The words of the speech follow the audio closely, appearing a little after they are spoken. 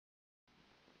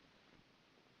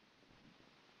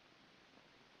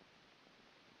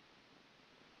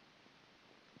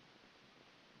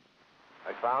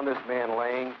found this man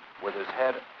laying with his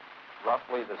head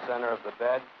roughly the center of the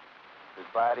bed, his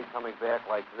body coming back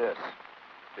like this.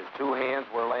 His two hands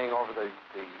were laying over the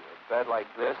bed like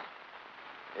this,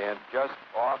 and just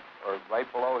off or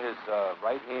right below his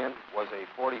right hand was a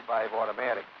 .45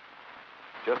 automatic.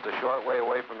 Just a short way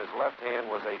away from his left hand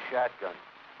was a shotgun.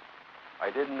 I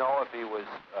didn't know if he was,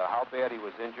 how bad he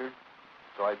was injured,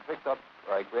 so I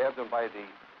grabbed him by the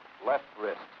left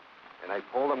wrist, and I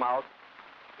pulled him out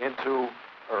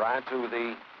onto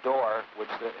the door, which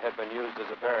had been used as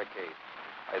a barricade.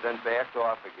 I then backed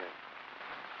off again.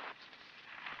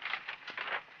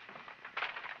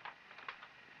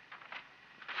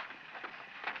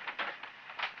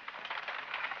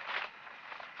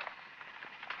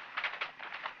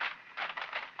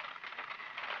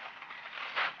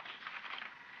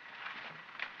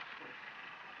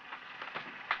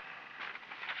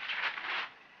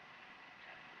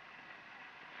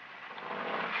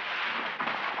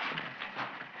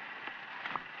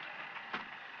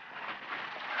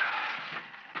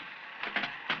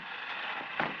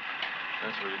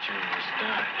 That's where the change was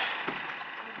done.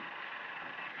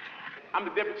 I'm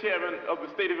the deputy chairman of the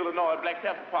state of Illinois Black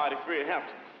Panther Party, Fred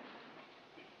Hampton.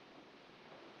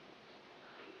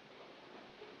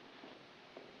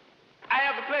 I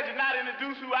have the pleasure now to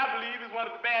introduce who I believe is one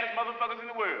of the baddest motherfuckers in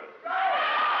the world.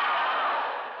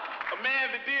 A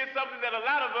man that did something that a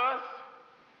lot of us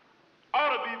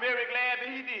ought to be very glad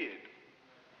that he did.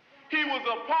 He was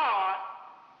a part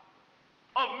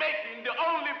of making the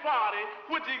only party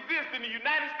which exists in the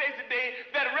United States today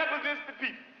that represents the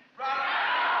people.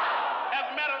 As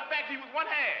a matter of fact, he was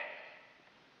one half.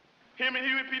 Him and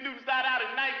Huey P. Newton started out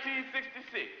in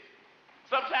 1966.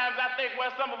 Sometimes I think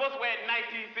where some of us were in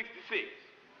 1966.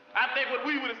 I think what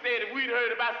we would have said if we'd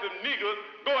heard about some niggas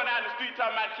going out in the street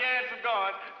talking about carrying some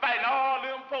guns, fighting all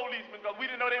them policemen because we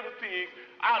didn't know they was pigs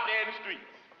out there in the streets.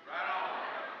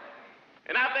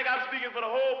 And I think I'm speaking for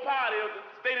the whole party of the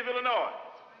state of Illinois.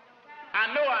 I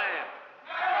know I am.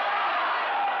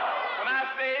 When I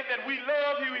say that we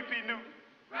love Huey P. Newton,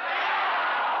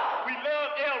 we love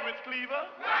Elridge Cleaver,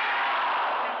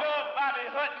 we love Bobby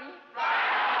Hutton,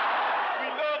 we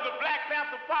love the Black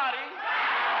Panther Party,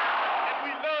 and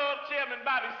we love Chairman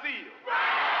Bobby Seale.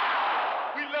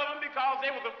 We love them because they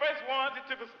were the first ones that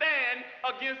took a stand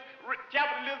against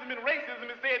capitalism and racism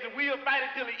and said that we'll fight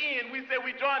it till the end. We said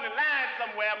we drawing the line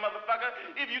somewhere, motherfucker.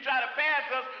 If you try to pass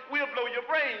us, we'll blow your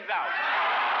brains out.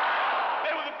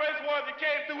 They were the first ones that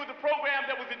came through with the program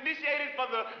that was initiated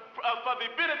for the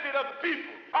benefit of the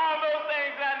people. All those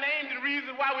things that I named and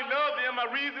reasons why we love them are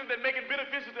reasons that make it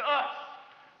beneficial to us.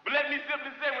 But let me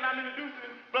simply say when I'm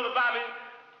introducing Brother Bobby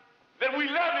that we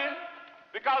love him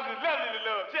because it's lovely to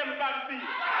love. Chairman Bobby Seale.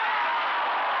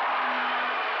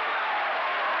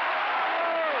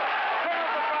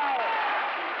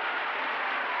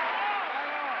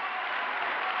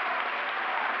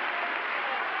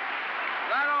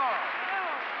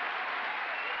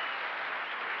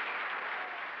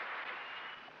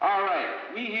 All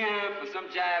right, we here for some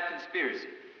jive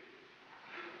conspiracy.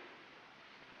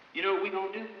 You know what we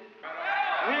gonna do?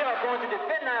 We are going to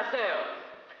defend ourselves,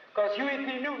 because Huey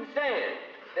P. Newton said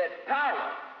that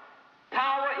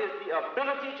power is the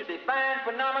ability to define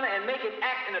phenomena and make it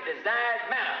act in a desired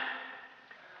manner.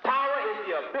 Power is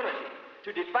the ability to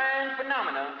define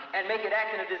phenomena and make it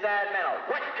act in a desired manner.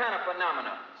 What kind of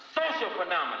phenomena? Social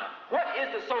phenomena. What is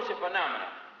the social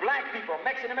phenomena? Black people,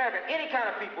 Mexican American, any kind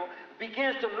of people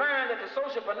begins to learn that the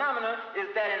social phenomena is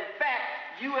that in fact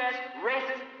U.S.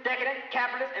 racist, decadent,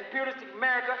 capitalist, imperialistic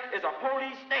America is a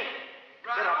police state.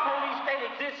 That a police state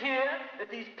exists here,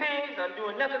 that these pigs are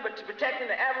doing nothing but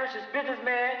protecting the avaricious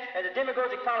businessman and the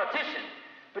demagogic politician,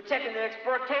 protecting the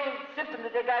exploitative system that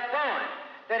they got going.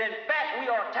 That in fact we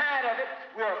are tired of it,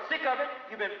 we are sick of it.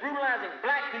 You've been brutalizing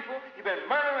black people, you've been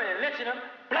murdering and lynching them.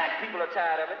 Black people are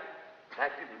tired of it.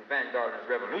 Black people are vanguarding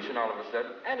this revolution all of a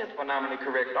sudden, and it's phenomenally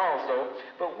correct also.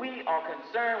 But we are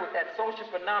concerned with that social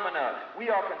phenomena.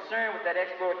 We are concerned with that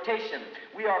exploitation.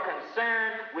 We are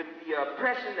concerned with the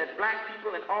oppression that black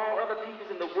people and all other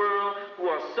peoples in the world who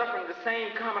are suffering the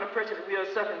same common oppression that we are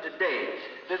suffering today.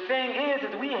 The thing is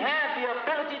that we have the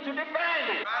ability to define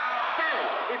it. So,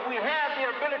 if we have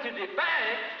the ability to define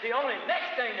it, the only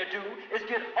next thing to do is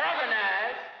get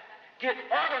organized. Get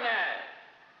organized.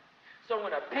 So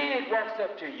when a pig walks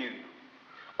up to you,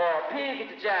 or a pig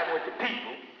gets to jive with the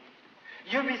people,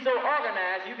 you'll be so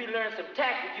organized, you'll be learning some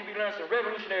tactics, you'll be learning some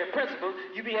revolutionary principles,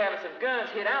 you'll be having some guns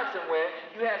hid out somewhere,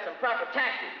 you have some proper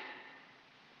tactics.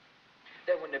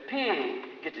 That when the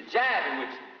pig gets to jiving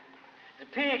with you,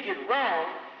 the pig gets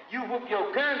wrong, you whoop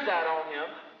your guns out on him,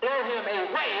 blow him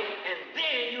away, and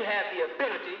then you have the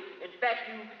ability, in fact,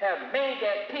 you have made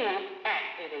that pig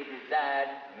act in a desired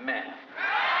manner.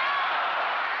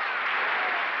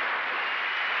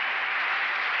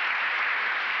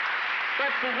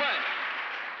 But for what?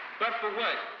 But for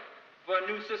what? For a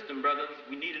new system, brothers.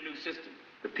 We need a new system.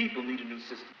 The people need a new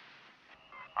system.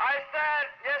 I sat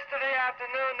yesterday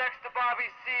afternoon next to Bobby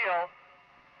Seale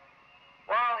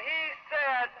while he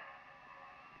said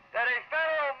that a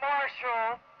federal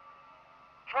marshal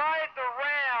tried to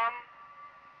ram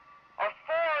a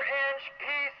 4-inch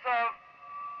piece of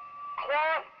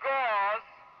cloth gauze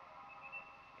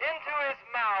into his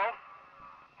mouth.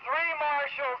 3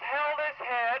 marshals held his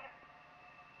head.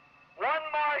 1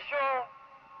 marshal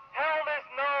held his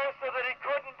nose so that he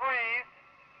couldn't breathe.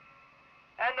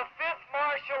 And the 5th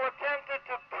marshal attempted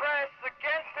to press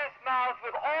against his mouth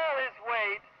with all his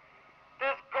weight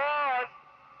this gauze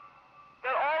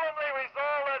that ultimately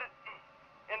resulted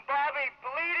in Bobby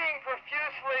bleeding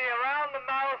profusely around the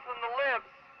mouth and the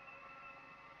lips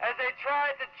as they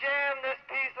tried to jam this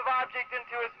piece of object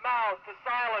into his mouth to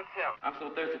silence him. I'm so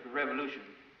thirsty for revolution.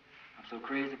 I'm so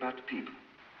crazy about the people.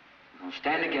 We're going to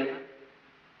stand together.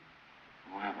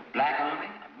 We're going to have a black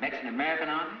army, a Mexican-American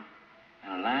army,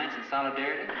 an alliance and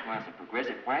solidarity. We're going to have some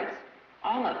progressive whites,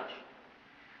 all of us.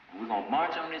 And we're going to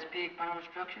march on this pig power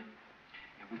structure,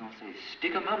 and we're going to say,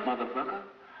 stick 'em up, motherfucker.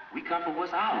 We come for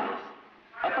what's ours.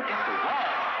 Up against the wall.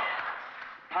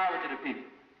 Power to the people.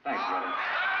 Thanks, brother.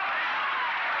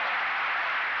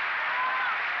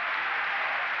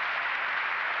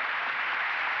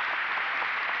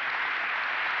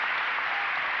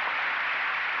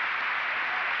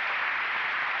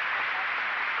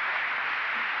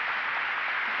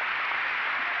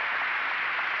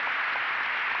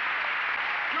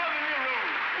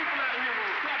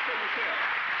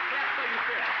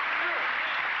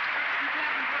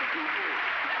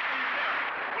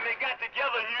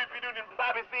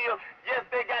 Bobby Seale, yes,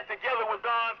 they got together with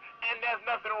guns, and there's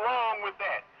nothing wrong with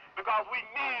that, because we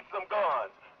need some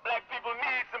guns. Black people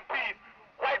need some peace.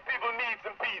 White people need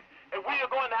some peace. And we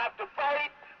are going to have to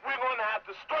fight. We're going to have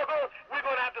to struggle. We're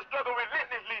going to have to struggle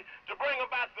relentlessly to bring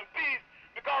about some peace,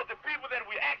 because the people that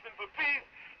we're asking for peace,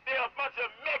 they're a bunch of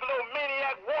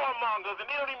megalomaniac warmongers, and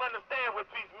they don't even understand what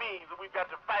peace means. And we've got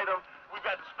to fight them. We've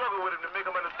got to struggle with them to make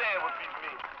them understand what peace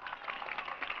means.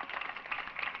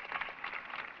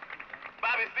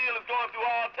 Bobby Seale is going through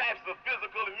all types of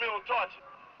physical and mental torture.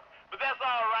 But that's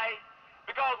all right,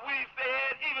 because we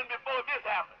said even before this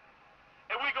happened,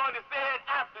 and we're going to say it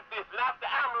after this, and after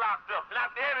I'm locked up, and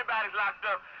after everybody's locked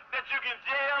up, that you can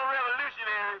jail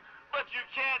revolutionaries, but you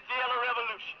can't jail a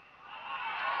revolution.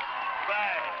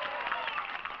 Right.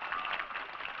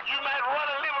 You might run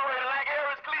a liberator like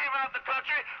Harris Cleave out the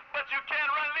country, but you can't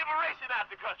run liberation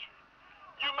out the country.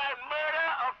 You might murder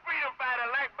a freedom fighter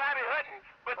like Bobby Hutton,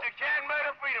 but you can't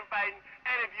murder freedom fighting.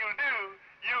 And if you do,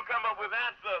 you come up with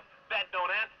answers that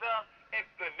don't answer,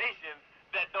 explanations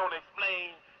that don't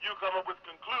explain. You come up with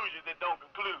conclusions that don't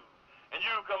conclude. And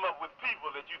you come up with people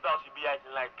that you thought should be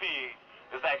acting like pigs,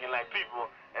 that's acting like people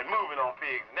and moving on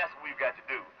pigs. And that's what we've got to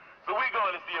do. So we're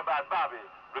going to see about Bobby,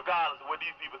 regardless of what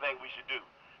these people think we should do.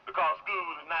 Because school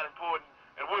is not important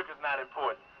and work is not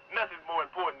important. Nothing's more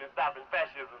important than stopping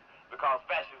fascism, because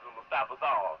fascism will stop us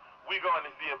all. We're going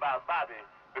to see about Bobby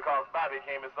because Bobby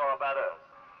came and saw about us.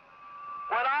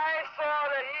 When I saw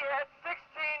that he had 16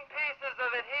 pieces of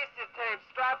adhesive tape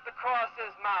strapped across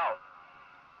his mouth,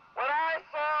 when I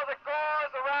saw the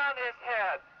gauze around his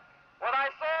head, when I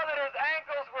saw that his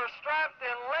ankles were strapped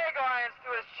in leg irons to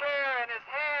his chair and his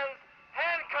hands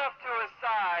handcuffed to his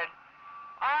side,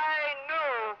 I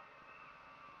knew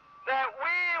that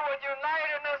we would unite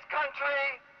in this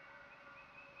country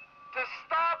to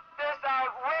stop this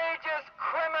outrageous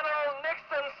criminal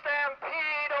Nixon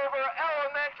stampede over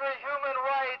elementary human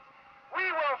rights. We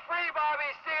will free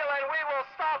Bobby Seale and we will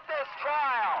stop this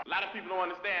trial. A lot of people don't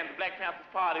understand the Black Panthers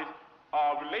Party's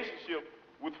relationship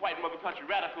with white mother country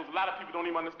radicals. A lot of people don't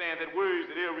even understand that words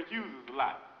that Elrich uses a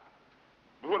lot.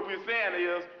 But what we're saying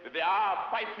is that there are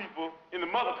white people in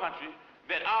the mother country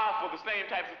that are for the same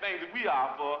types of things that we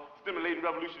are for stimulating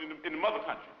revolution in the mother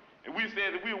country. And we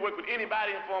said that we will work with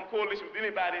anybody and form coalition with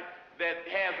anybody that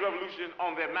has revolution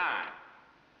on their mind.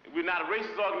 We're not a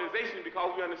racist organization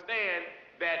because we understand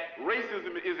that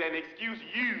racism is an excuse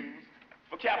used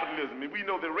for capitalism. And we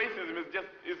know that racism is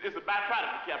it's a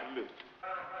byproduct of capitalism.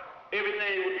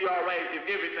 Everything would be all right if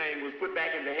everything was put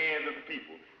back in the hands of the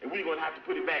people. And we're going to have to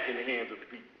put it back in the hands of the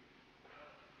people.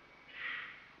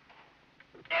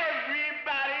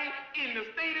 Everybody in the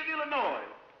state of Illinois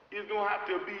is going to have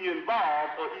to be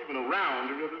involved or even around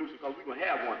the revolution, because we're going to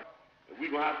have one. We're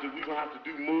going to have to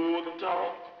do more than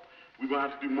talk. We're going to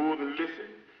have to do more than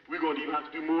listen. We're going to even have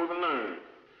to do more than learn.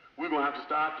 We're going to have to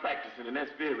start practicing, and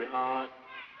that's very hard.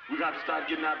 We got to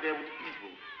start getting out there with the people.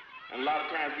 And a lot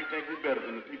of times we think we're better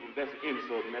than the people. That's an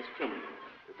insult, and that's criminal.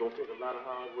 It's going to take a lot of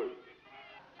hard work.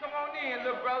 Come on in,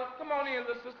 little brother. Come on in,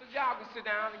 little sisters. Y'all can sit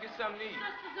down and get something to eat.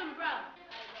 Sisters and brothers.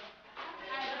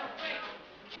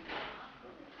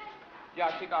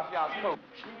 Y'all take off y'all's coat.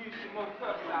 We need some more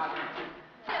cups out here.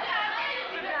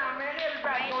 Sit down, man.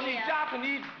 Everybody gonna eat. Y'all can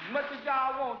eat as much as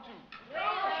y'all want to.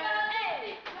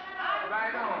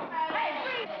 Right on.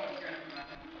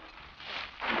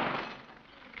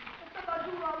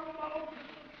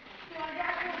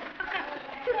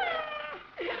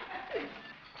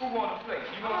 Who want a plate?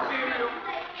 You want cereal?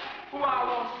 Who all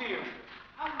want cereal?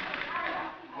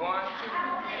 1, 2.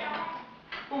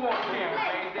 Who wants cereal?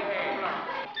 Raise their hand.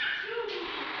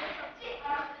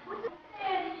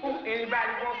 Who?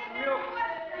 Anybody want some milk?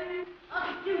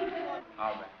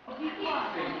 All right.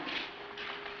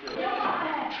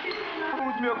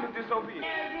 Whose milk is this over here?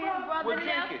 Well,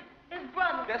 drink it. His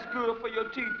brother. That's good for your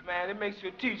teeth, man. It makes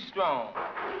your teeth strong.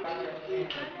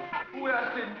 Who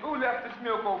left this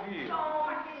milk over here?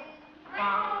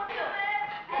 Huh?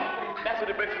 That's what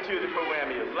the Breakfast Children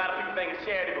program is. A lot of people think it's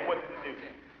charity, but what does it do?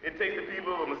 It takes the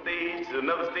people from a stage to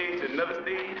another stage to another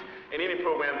stage. And any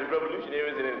program that's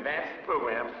revolutionary is an advanced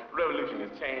program. Revolution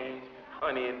is change,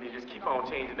 honey, and they just keep on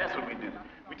changing. That's what we do.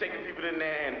 We take the people in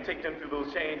there and take them through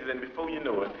those changes, and before you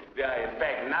know it, they are in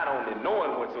fact not only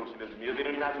knowing what socialism is, they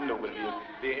don't even have to know what it is.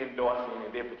 They're endorsing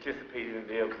and they're participating and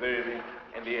they're observing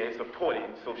and they're supporting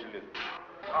socialism.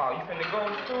 Oh, you finna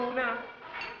go to school now?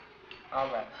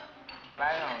 All right.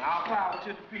 Right on. All power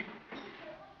to the people.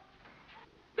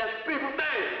 That's the people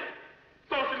thing.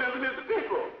 Socialism is the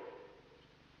people.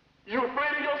 You're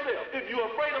afraid of yourself. If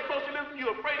you're afraid of socialism,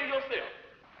 you're afraid of yourself.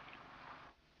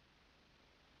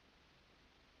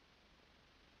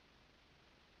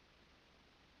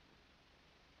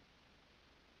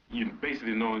 You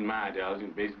basically knowing my ideology,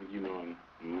 and basically you knowing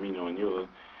me knowing yours,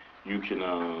 you can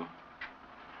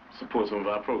support some of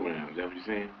our programs. Is that what you're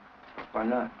saying? Why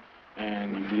not?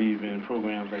 And you believe in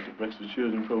programs like the Breakfast with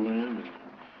Children program and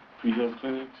free health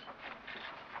clinics?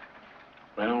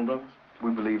 Right on, brothers?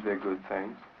 We believe they're good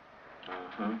things.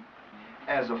 Uh-huh.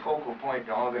 As a focal point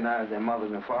to organize their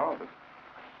mothers and fathers.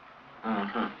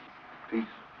 Uh-huh. Peace.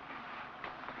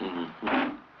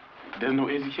 Mm-hmm. There's no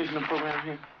educational program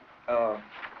here?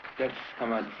 That's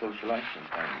come out of social action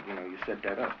thing. You know, you set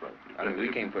that up, brother. I mean, we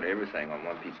can't put everything on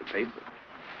one piece of paper.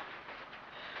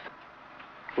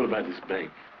 What about this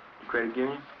bank? Credit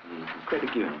union? Mm-hmm.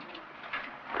 Credit union.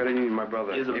 Credit union, my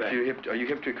brother. Is a bank. Are you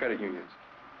hip to credit unions?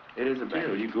 It is a bank.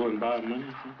 Yeah, you go and borrow money?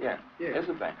 Yeah, it's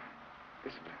a bank.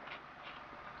 It's a bank.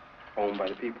 Owned by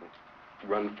the people.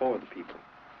 Run for the people.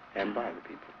 And by the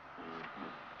people.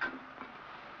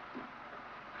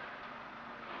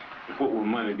 What will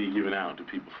money be given out to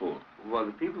people for? Well,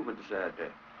 the people would decide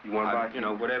that. You want to buy, you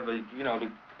know, whatever, you know, the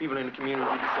people in the community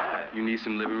decide. You need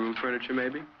some living room furniture,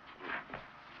 maybe?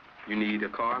 You need a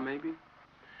car, maybe?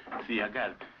 See,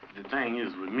 the thing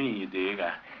is with me, you dig,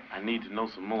 I need to know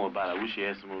some more about it. I wish you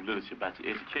had some more literature about the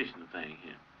educational thing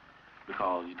here.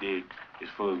 Because, you dig, as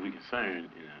far as we're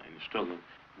concerned in the struggle,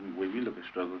 the way we look at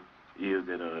struggle is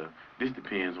that this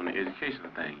depends on the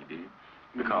educational thing, you dig.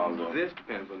 Because this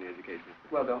depends on the education.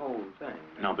 Well, the whole thing.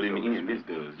 No, but in the end, this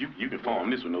does. You can form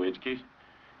this with no education.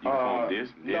 You can form this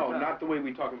and this. No, not the way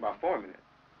we're talking about forming it.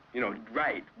 You know,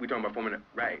 right. We're talking about forming it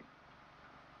right.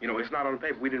 You know, it's not on the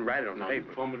paper. We didn't write it on the paper. You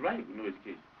can form it right with no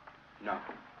education. No.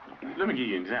 Let me give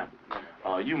you an example.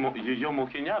 Yomo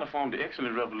Kenyatta formed the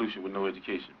excellent revolution with no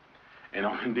education. And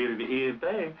on the end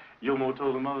thing, Yomo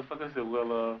told the motherfucker, I said,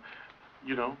 well,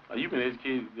 you know, you can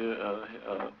educate,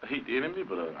 hate the enemy,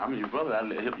 but I'm your brother. I'll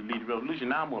help you lead the revolution.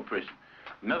 Now I'm going to press you.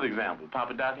 Another example,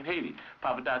 Papa Doc in Haiti.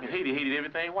 Papa Doc in Haiti hated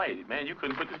everything white. Man, you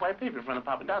couldn't put this white paper in front of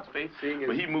Papa Doc's face.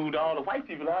 But he moved all the white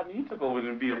people out and he took over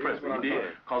and be oppressor. He did,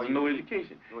 because of no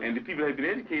education. And the people that had been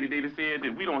educated, they'd have said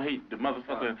that we don't hate the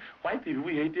motherfucking white people,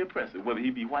 we hate the oppressor, whether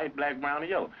he be white, black, brown, or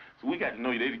yellow. So we got to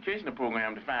know the educational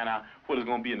program to find out what it's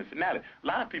going to be in the finale. A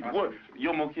lot of people,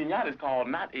 Yomo Kenyatta is called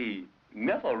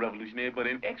never a revolutionary, but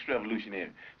an ex-revolutionary.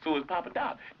 So is Papa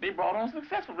Doc. They brought on a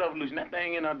successful revolution. That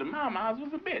thing in the Mamas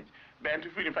was a bitch.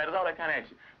 Bantu freedom fighters, all that kind of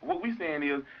action. What we're saying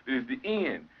is that it's the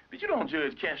end But you don't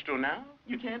judge Castro now.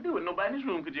 You can't do it. Nobody in this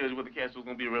room could judge whether Castro's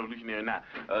going to be a revolutionary or not.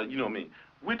 You know what I mean?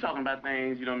 We're talking about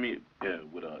things, you know what I mean,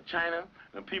 with China,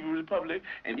 the People's Republic,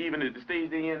 and even at the stage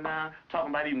they're in now,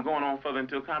 talking about even going on further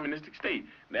into a communistic state.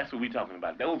 That's what we're talking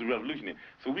about. Those are revolutionary.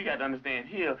 So we got to understand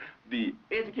here the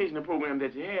educational program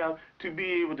that you have to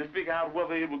be able to figure out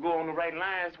whether it will go on the right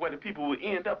lines where the people will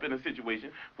end up in a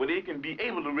situation where they can be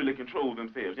able to really control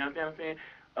themselves. You understand what I'm saying?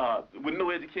 With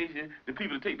no education, the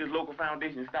people take this local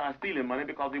foundation and start stealing money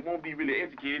because they won't be really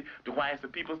educated to why it's a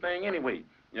people's thing anyway.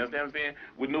 You understand what I'm saying?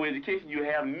 With no education, you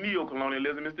have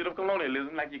neo-colonialism instead of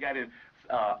colonialism, like you got in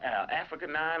Africa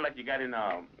now, like you got in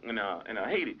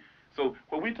Haiti. So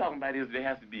what we're talking about is there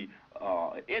has to be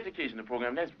an educational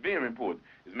program. That's very important.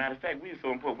 As a matter of fact, it's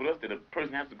so important for us that a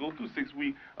person has to go through 6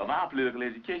 weeks of our political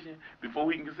education before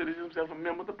he can consider himself a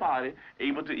member of the party,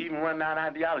 able to even run down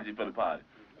ideology for the party.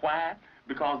 Why?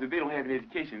 Because if they don't have an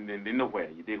education, then they're nowhere.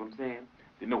 You dig what I'm saying?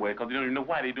 They're nowhere because they don't even know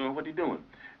why they're doing what they're doing.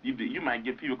 You might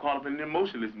get people caught up in the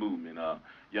emotionalist movement.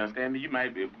 You understand me? You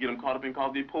might get them caught up in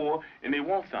because they're poor and they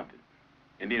want something.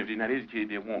 And then if they're not educated,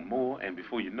 they want more, and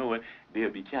before you know it, they'll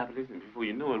be capitalists, and before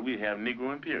you know it, we have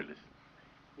Negro imperialists.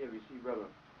 Yeah, you see, brother,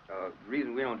 the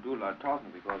reason we don't do a lot of talking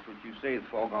because what you say is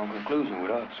foregone conclusion with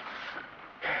us.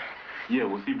 Yeah,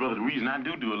 well, see, brother, the reason I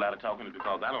do a lot of talking is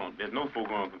because there's no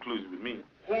foregone conclusion with me.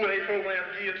 Who are they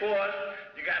programs geared towards?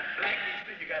 You got Black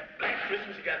Easter, you got Black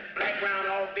Christmas, you got Black Round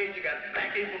All Day, you got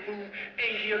Black April Fool,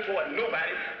 ain't geared toward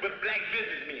nobody but black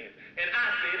businessmen. And I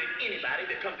say that anybody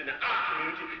that comes into our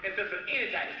community and sets in any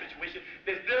type of situation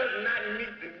that does not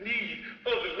meet the needs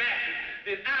of the masses,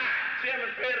 then I,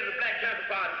 Chairman President of the Black Panther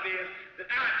Party, says that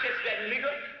I catch that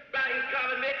nigga by his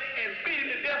collar neck and beat him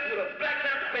to death with a Black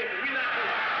Panther paper. We not doing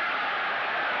it.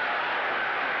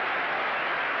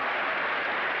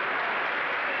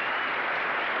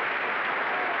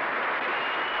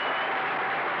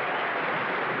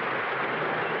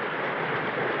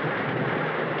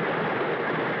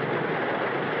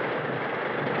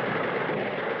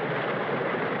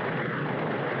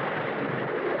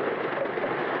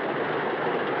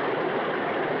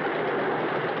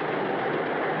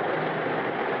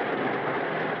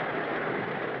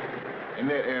 In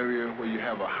that area where you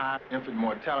have a high infant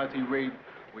mortality rate,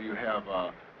 where you have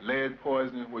lead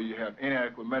poisoning, where you have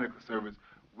inadequate medical service,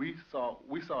 we saw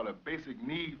the basic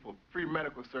need for free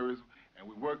medical service, and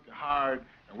we worked hard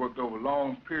and worked over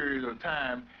long periods of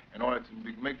time in order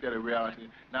to make that a reality.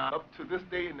 Now, up to this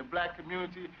day in the black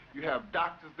community, you have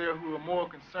doctors there who are more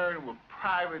concerned with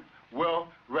private wealth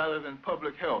rather than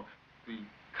public health. The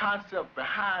concept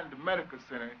behind the medical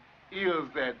center is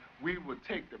that we would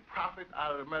take the profit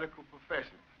out of the medical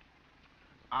profession.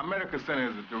 Our medical center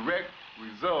is a direct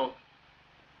result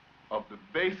of the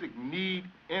basic need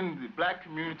in the black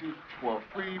community for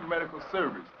free medical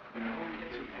service.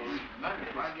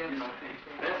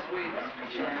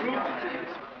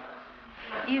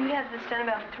 You had this done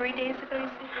about 3 days ago, you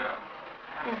said?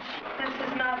 This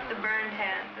is not the burned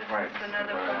hand. This is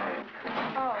another one.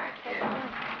 Oh, okay.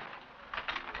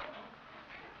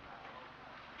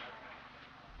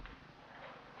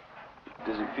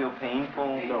 Does it feel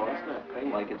painful? No, it's not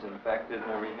painful. Like it's infected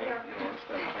and everything? No, it's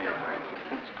not painful.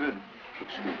 It's good.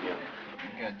 Looks good, yeah.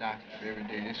 We got doctors for every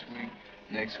day this week.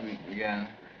 Next week, we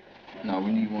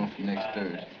need one for next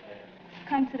Thursday.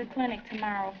 Come to the clinic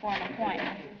tomorrow for an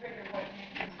appointment.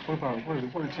 What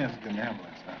are the chances of getting an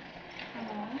ambulance now?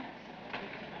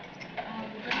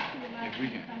 If we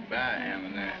can buy an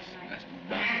ambulance, that's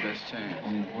about the best chance.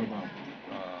 What about,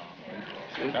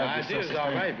 the idea is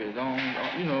all right, but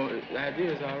the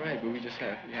idea is all right, but we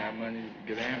have money to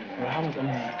get an ambulance. Well, how much,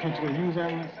 can't you use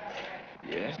ambulance?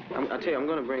 Yes. I tell you, I'm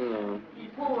going to bring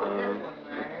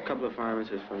a couple of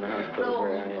pharmacists from the hospital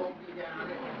where I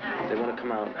am. They want to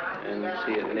come out and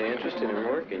see it, and they're interested in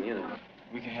working, you know.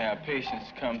 We can have patients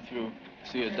come through,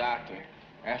 see a doctor.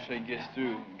 After they gets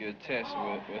through, get a test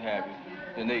or what have you,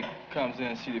 then they comes in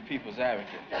and see the people's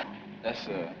advocate. That's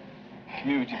a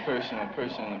community person, a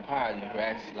person in the party who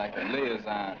acts like a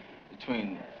liaison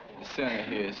between the center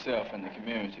here itself and the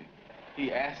community.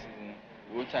 He asks them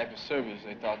what type of service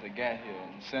they thought they got here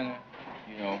in the center,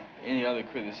 any other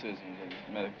criticisms of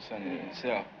the medical center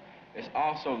itself. It's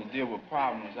also to deal with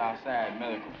problems outside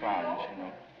medical problems,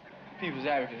 People's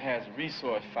Advocate has a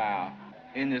resource file.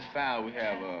 In this file, we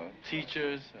have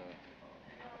teachers,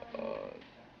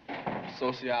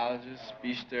 sociologists,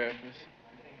 speech therapists,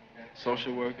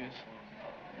 social workers.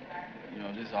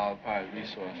 This is all part of the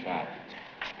resource file.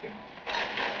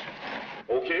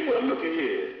 Okay, well, look at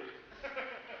here.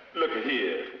 Look at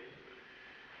here.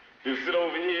 You sit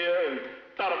over here and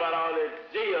thought about all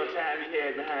that jail time he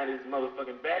had behind his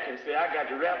motherfucking back and say, I got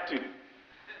the rap too.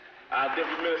 Our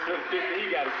Deputy Minister of Defense, he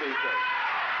got to say something.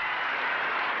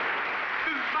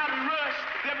 This is Bobby Rush,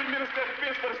 Deputy Minister of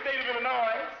Defense for the state of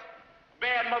Illinois.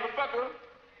 Bad motherfucker.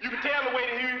 You can tell the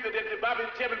way that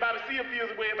Chairman Bobby Seale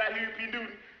feels the way about Huey P.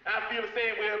 Newton. I feel the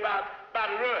same way about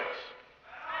Bobby Rush.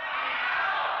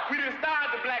 We didn't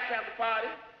start the Black Panther Party,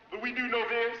 but we do know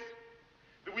this,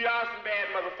 that we are some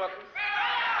bad motherfuckers.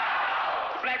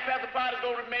 The Black Panther Party is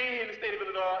going to remain here in the state of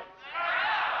Illinois.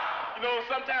 You know,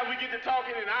 sometimes we get to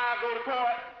talking and I go to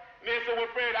court, and they say, well,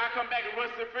 Fred, I come back and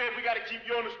Rush said, Fred, we got to keep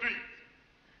you on the streets.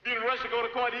 Then Rush will go to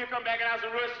court, he'll come back and I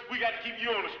say, Rush, we got to keep you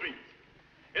on the streets.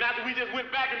 And after we just went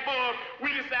back and forth,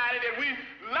 we decided that we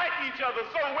like each other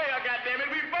so well, goddammit,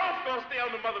 we both gonna stay on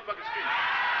the motherfucking street.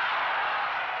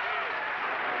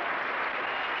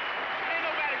 Ain't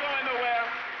nobody going nowhere.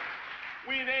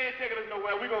 They ain't taking us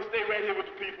nowhere. We're gonna stay right here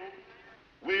with the people.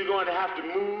 We're going to have to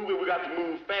move, and we got to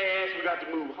move fast, we got to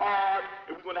move hard,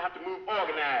 and we're going to have to move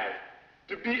organized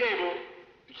to be able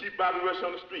to keep Bobby Rush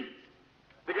on the streets.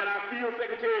 They got our Field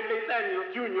Secretary Nathaniel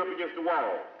Jr. up against the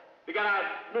wall. They got our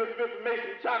Minister of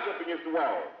Information Chuck up against the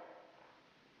wall.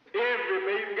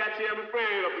 Everybody even got Chairman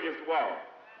Fred up against the wall.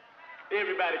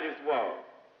 Everybody against the wall.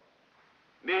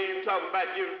 Then you talking about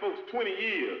giving folks 20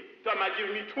 years. Talking about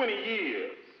giving me 20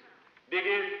 years. Dig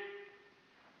in?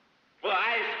 For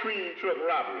ice cream truck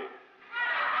robbery.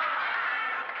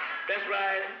 That's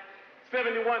right.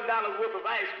 $71 worth of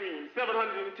ice cream,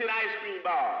 710 ice cream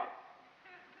bars.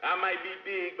 I might be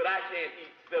big, but I can't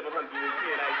eat 710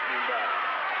 ice cream bars.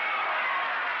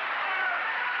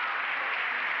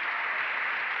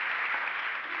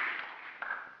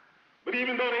 But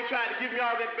even though they tried to give me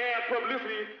all that bad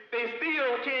publicity, they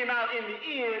still came out in the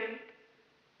end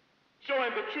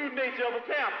showing the true nature of a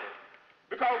panther.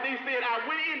 Because they said I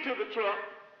went into the truck,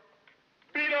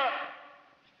 beat up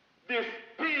this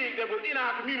pig that was in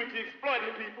our community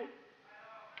exploiting the people,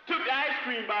 took the ice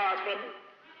cream bars from him,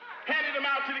 handed them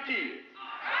out to the kids.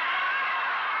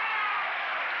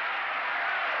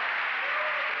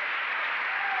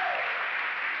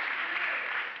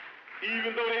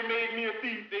 Even though they made me a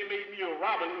thief, they made me a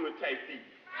Robin Hood type thief.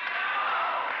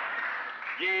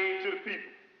 Gave to the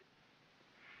people.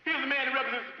 Here's a man that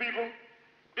represents the people.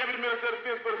 Deputy Minister of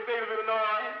Defense for the state of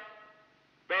Illinois.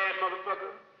 Bad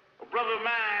motherfucker. A brother of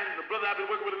mine, a brother I've been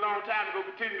working with a long time to go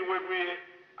continue to work with.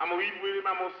 I'm gonna eat with him,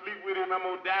 I'm gonna sleep with him, I'm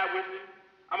gonna die with him,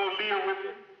 I'm gonna live with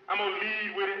him, I'm gonna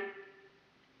lead with him.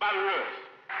 Bobby Rush.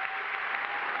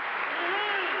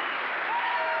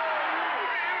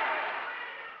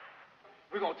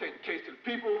 We're going to take the case to the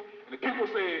people, and the people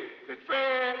say that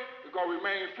Fred is going to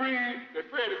remain free, that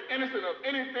Fred is innocent of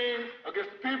anything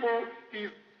against the people.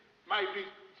 He might be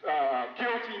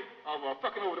guilty of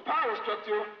fucking over the power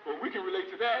structure, but we can relate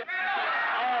to that.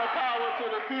 All power to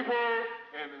the people,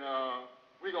 and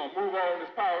we're going to move on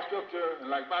this power structure, and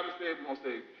like Bobby said, we're going to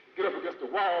say, get up against the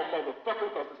wall,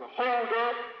 motherfucker, because it's a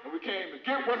hold-up, and we came to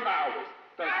get what's ours.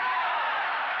 Thank you.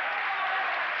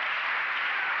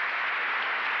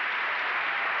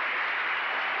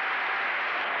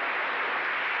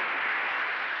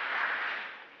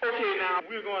 Okay, now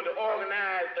we're going to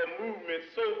organize a movement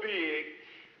so big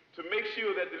to make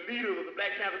sure that the leaders of the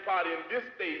Black Panther Party in this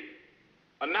state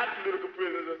are not political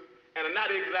prisoners and are not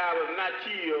exiled or not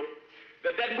killed,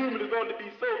 that movement is going to be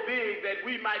so big that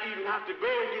we might even have to go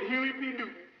and get Huey P.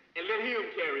 Newton and let him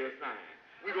carry a sign.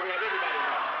 We're going to have everybody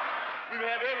involved. We're going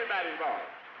to have everybody involved.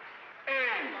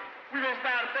 And we're going to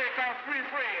start a thing called Free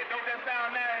Fred. Don't that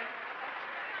sound nice?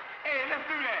 Hey, let's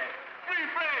do that. Free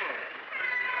Fred.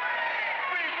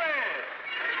 Free Fred.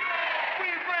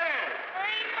 Free Fred.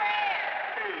 Free Fred.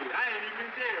 Hey, I ain't even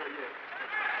in jail yet.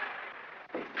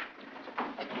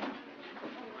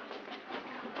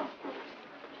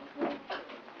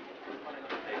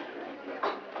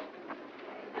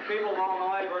 People of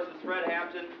Illinois versus Fred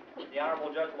Hampton, the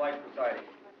Honorable Judge White presiding.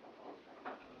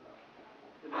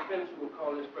 The defense will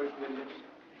call this first witness.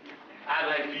 I'd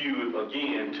like for you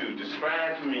again to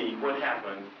describe to me what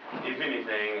happened, if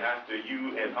anything, after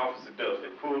you and Officer Duff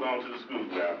had pulled onto the school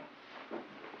ground.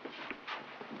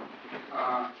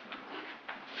 Well,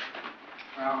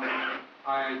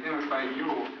 I identified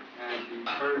you as the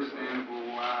person who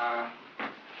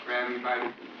grabbed me by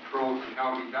the throat and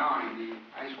held me down in the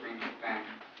ice cream stand.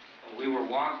 Well, we were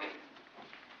walking,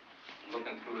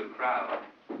 looking through the crowd,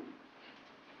 and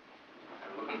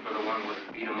looking for the one who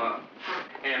had beat him up.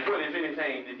 And what, if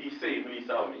anything, did he say when he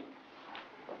saw me?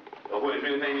 Or what, if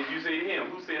anything, did you say to him?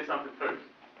 Who said something first?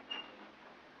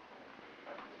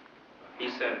 He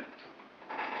said,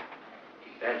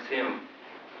 "That's him.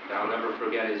 I'll never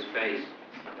forget his face.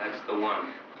 That's the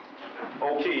one."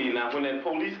 Okay, now when that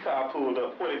police car pulled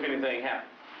up, what, if anything, happened?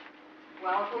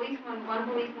 Well, one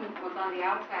policeman was on the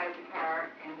outside of the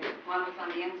car, and one was on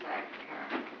the inside of the car.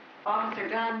 Officer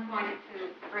Dunn pointed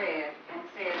to Fred and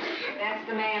said, "That's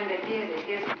the man that did it,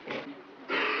 isn't it?"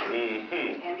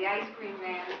 Mm-hmm. And the ice cream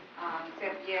man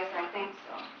said, "Yes, I think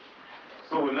so."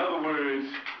 So in other words,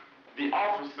 the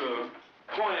officer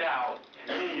pointed out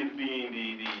he as being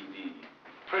the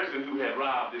person who had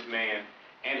robbed this man,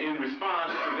 and in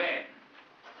response to that,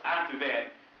 after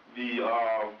that, the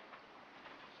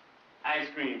ice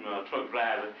cream truck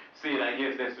driver said, "I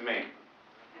guess that's the man."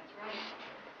 That's right.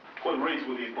 What race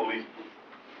were these policemen?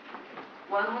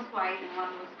 One was white and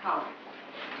one was colored.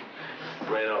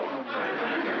 Right on.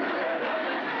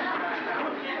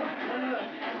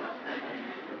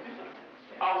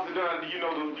 Officer Dunn, do you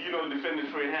know the defendant,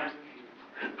 Fred Hampton?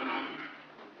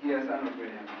 Yes, I know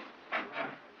Fred Hampton.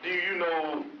 Do you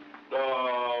know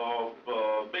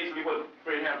basically what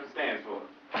Fred Hampton stands for?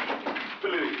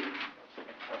 Politically.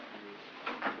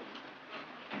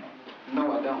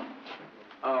 No, I don't.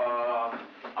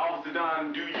 Officer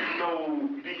Dunn, do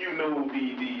you know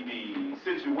the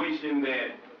situation that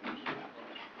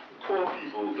poor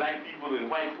people, black people and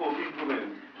white poor people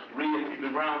and red people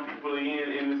and brown people are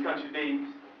in this country today?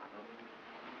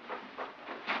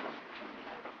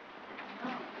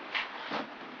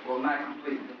 Well, not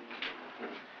completely.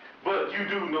 But you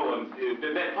do know,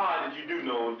 that part that you do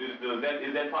know,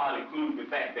 is that part include the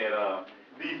fact that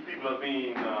these people are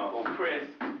being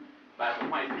oppressed by some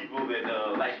white people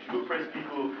that like to oppress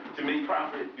people to make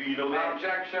profit? Do you know that?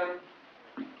 Objection.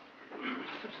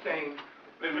 Sustain.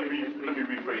 Let me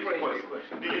rephrase the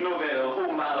question. Do you know that a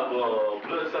whole lot of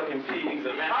blood-sucking pigs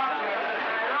are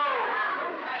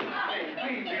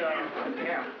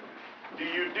Do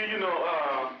you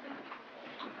know,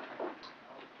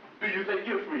 do you think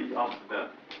you're free, Officer Dunn?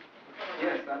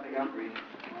 Yes, I think I'm free.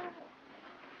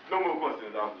 No more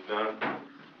questions, Officer Dunn.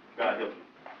 God help you.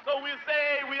 So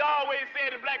we always say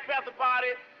in the Black Panther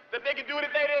Party that they can do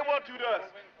anything they want to us.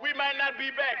 We might not be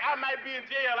back. I might be in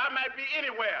jail. I might be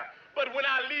anywhere. But when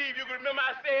I leave, you can remember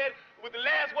I said with the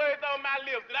last words on my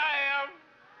lips that I am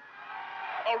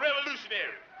a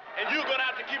revolutionary. And you're going to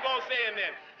have to keep on saying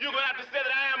that. You're going to have to say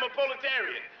that I am a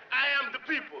proletarian. I am the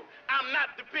people. I'm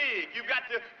not the pig. You've got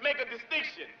to make a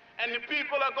distinction. And the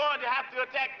people are going to have to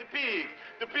attack the pigs.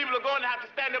 The people are going to have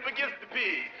to stand up against the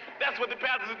pigs. That's what the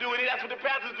Panthers are doing. That's what the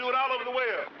Panthers are doing all over the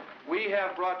world. We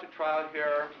have brought to trial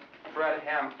here Fred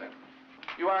Hampton.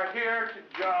 You are here to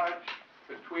judge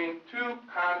between two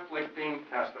conflicting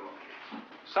testimonies.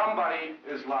 Somebody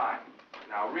is lying.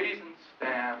 Now, reason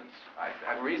stands,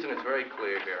 reason is very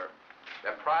clear here,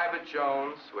 that Private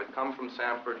Jones, who had come from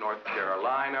Sanford, North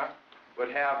Carolina, would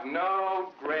have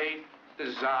no great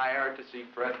desire to see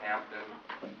Fred Hampton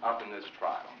up in this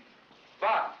trial.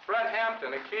 But Fred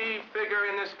Hampton, a key figure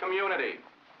in this community,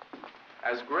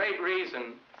 has great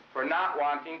reason for not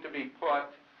wanting to be put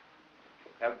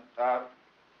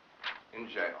in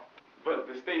jail. But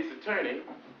the state's attorney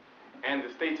and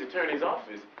the state's attorney's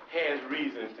office has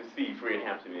reasons to see Fred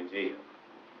Hampton in jail.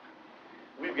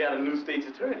 We've got a new state's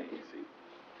attorney, you see.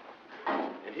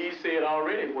 And he said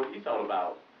already what he thought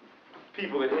about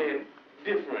people that had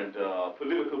different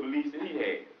political beliefs than he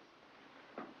has.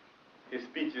 His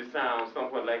speeches sound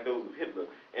somewhat like those of Hitler.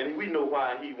 And we know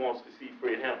why he wants to see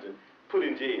Fred Hampton put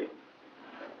in jail.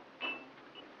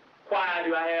 Why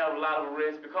do I have a lot of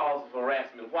arrests? Because of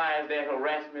harassment. Why is that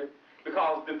harassment?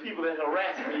 Because the people that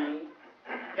harass me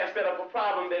have set up a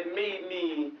problem that made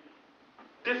me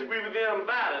disagree with them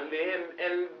violently,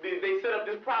 and they set up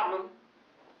this problem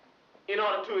in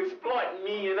order to exploit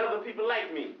me and other people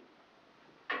like me.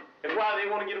 And why they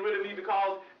want to get rid of me?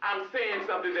 Because I'm saying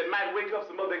something that might wake up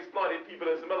some other exploited people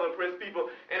and some other oppressed people,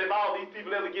 and if all these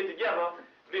people ever get together,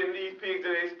 then these pigs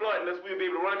that are exploiting us, we'll be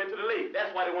able to run them into the lake.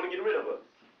 That's why they want to get rid of us.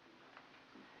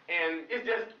 And it's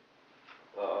just,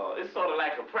 it's sort of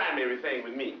like a primary thing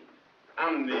with me.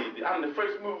 I'm the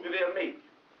first move that they'll make.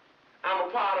 I'm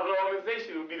a part of an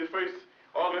organization. It will be the first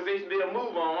organization they'll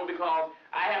move on because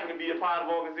I happen to be a part of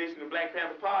an organization, the Black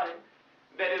Panther Party,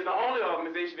 that is the only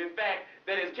organization, in fact,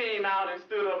 that has came out and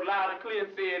stood up loud and clear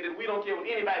and said that we don't care what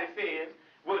anybody says,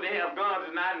 whether they have guns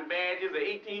or not and badges or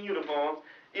 18 uniforms.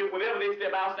 If whenever they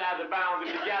step outside the bounds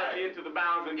of legality into the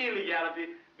bounds of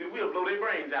illegality, then we'll blow their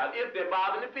brains out if they're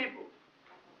bothering the people.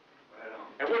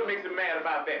 And what makes them mad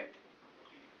about that?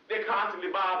 They're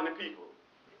constantly bothering the people.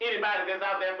 Anybody that's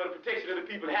out there for the protection of the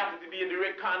people happens to be in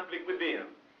direct conflict with them.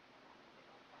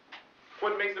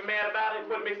 What makes them mad about it?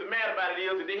 What makes them mad about it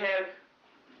is that they had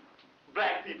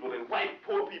black people and white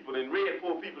poor people and red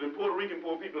poor people and Puerto Rican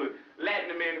poor people and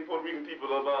Latin American Puerto Rican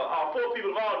people of poor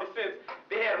people of all descents.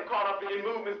 They had them caught up in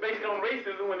movements based on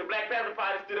racism when the Black Panther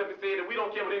Party stood up and said that we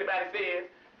don't care what anybody says.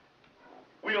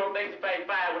 We don't think you fight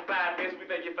fire with fire best, we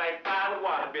think you fight fire with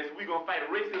water best. We're going to fight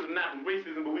racism, not with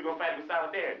racism, but we're going to fight with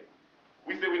solidarity.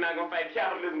 We said we're not going to fight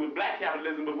capitalism with black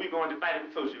capitalism, but we're going to fight it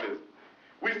with socialism.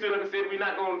 We stood up and said we're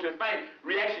not going to fight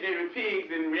reactionary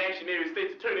pigs and reactionary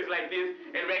state's attorneys like this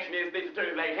and reactionary state's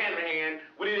attorneys like Hanrahan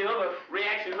with any other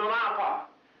reactions on our part.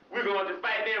 We're going to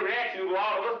fight their reactions where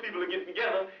all of us people are getting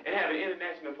together and have an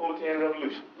international proletarian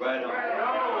revolution. Right on. Right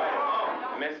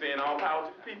on. And that's saying all power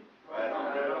to the people. Right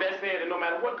on. That's saying that no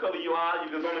matter what color you are,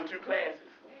 there's only two classes.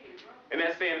 And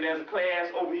that's saying there's a class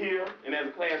over here and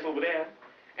there's a class over there.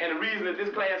 And the reason that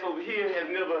this class over here has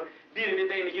never did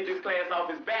anything to get this class off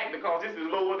its back because this is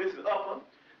lower, this is upper.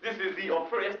 This is the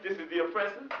oppressed, this is the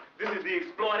oppressor. This is the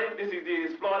exploited, this is the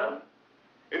exploiter.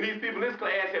 And these people in this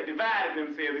class have divided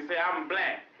themselves. They say, I'm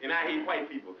black and I hate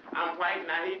white people. I'm white and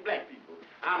I hate black people.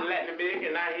 I'm Latin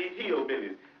American and I hate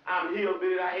hillbillies. I'm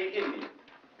hillbilly and I hate Indians.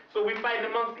 So we fighting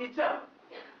amongst each other.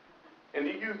 And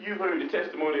you've heard the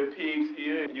testimony of pigs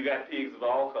here. You got pigs of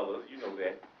all colors, you know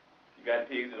that. You got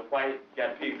pigs that are white, you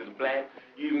got pigs that are black,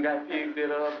 you even got pigs that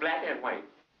are black and white.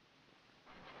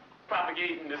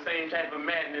 Propagating the same type of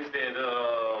madness that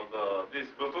this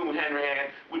buffoon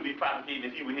Hanrahan would be propagating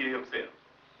if he were here himself.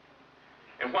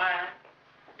 And why?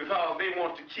 Because they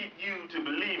want to keep you to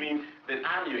believing that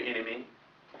I'm your enemy,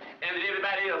 and that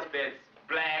everybody else that's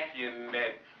black and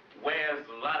that wears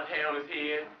a lot of hair on his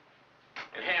head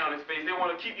and hair on his face, they want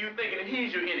to keep you thinking that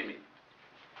he's your enemy.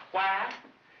 Why?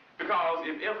 Because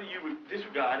if ever you would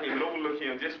disregard him and overlook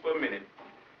him just for a minute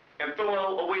and throw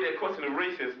away that question of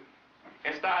racism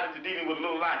and start into dealing with a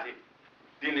little logic,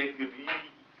 then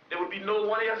there would be no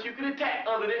one else you could attack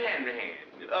other than Hanrahan,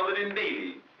 other than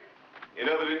Davy, and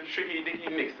other than Tricky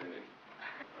Dicky Nixon.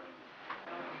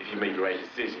 If you make the right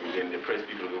decision, then the oppressed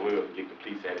people of the world will get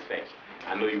complete satisfaction.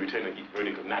 I know you return a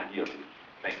verdict of not guilty.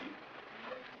 Thank you.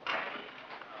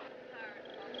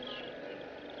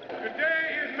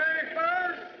 Today is May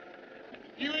 1st.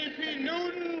 UEP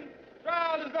Newton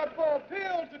trial is up for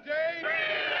appeal today.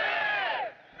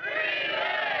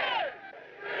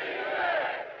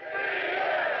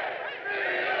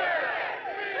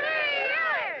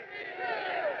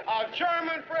 Our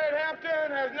chairman, Fred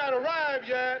Hampton, has not arrived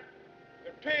yet.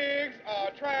 The pigs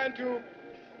are trying to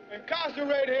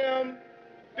incarcerate him.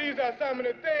 These are some of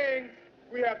the things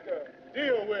we have to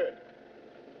deal with.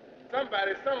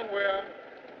 Somebody somewhere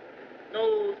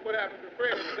knows what happened to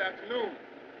Fred this afternoon.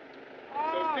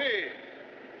 So dead,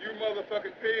 you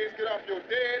motherfucking pigs, get off your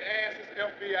dead asses,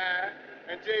 FBI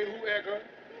and J. Who Egger.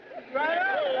 Right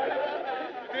on.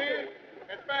 Did,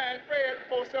 and find Fred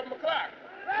before 7 o'clock.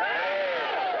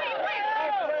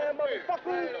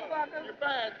 You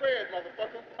find Fred,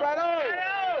 motherfucker. Right on.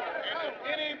 And if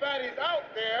anybody's out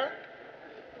there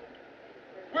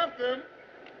with him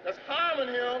that's harming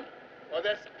him or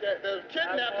that's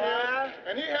kidnapped him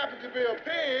and he happens to be a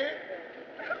pig,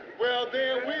 well,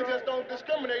 then we just don't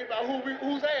discriminate by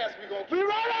whose ass we gonna keep. We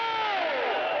right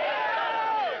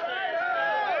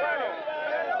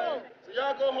on! So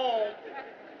y'all go home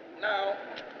now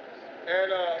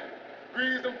and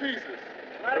grease them pieces.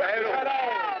 Right on!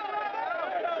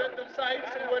 Set them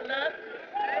sights and whatnot.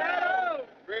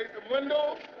 Raise them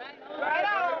windows. Right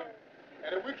on!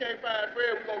 And if we can't find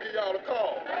Fred, we're gonna give y'all a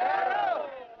call.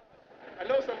 I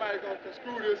know somebody's gonna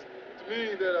construe this to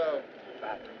mean that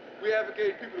we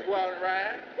advocate people to go out and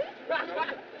ride. You know?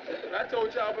 And I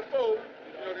told y'all before,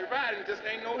 the riding just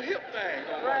ain't no hip thing.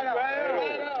 Right on.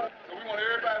 So we want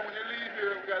everybody, when they leave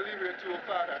here, we gotta leave here at 2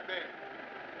 o'clock, I think.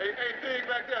 Hey, pig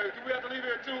back there, do we have to leave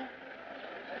here at 2?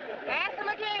 Ask him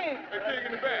again. Hey, pig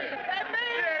in the back. Hey,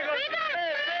 pig!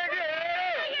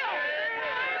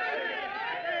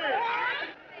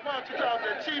 Why don't you talk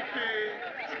that cheap pig,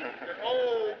 that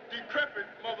old, decrepit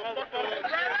motherfucker.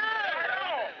 Right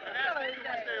on! And ask him if we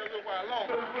stay a little while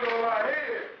longer. Let's put it on our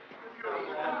head.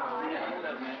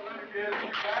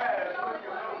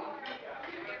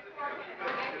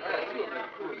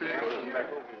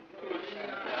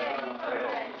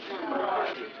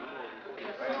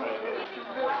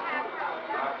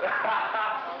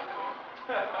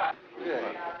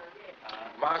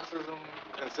 Marxism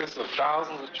consists of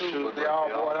thousands of truths, but they all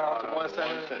boil down to one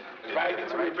sentence. Right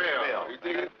to rebel. You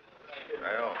dig it?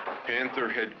 Well, Panther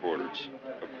headquarters.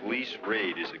 A police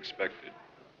raid is expected.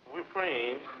 We're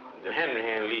praying that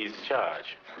Hanrahan leads the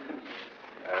charge.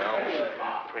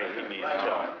 Praying he leads the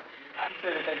charge. I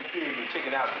said that the kids were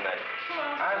checking out tonight.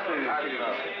 I do.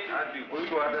 We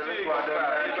go out there, let's go out there.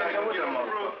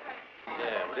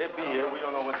 They'll be here. We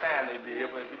don't know what time they'll be here,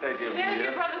 but we think they'll be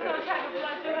here. Brother, so type of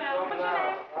blood you have. What's your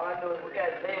name? All I know is we got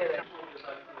dead.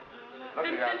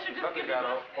 Didn't you just give me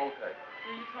blood? Okay.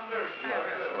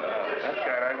 That's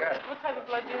kind I got. What type of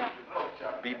blood do you have?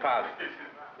 Be positive.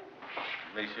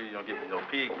 Make sure you don't get no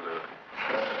pig blood.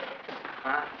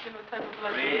 Huh? What type of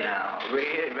blood do you have?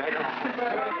 Red, right on.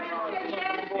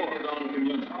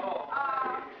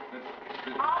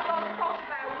 All those folks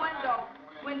by the window,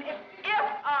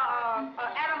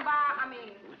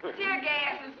 if tear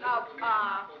gas is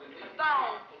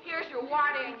thrown, here's your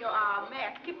water and your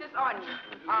mask. Keep this on you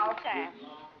all the time.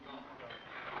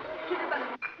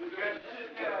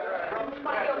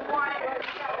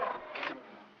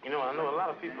 You know, I know a lot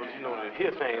of people, you know, that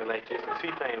hear things like this and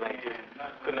see things like this,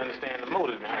 couldn't understand the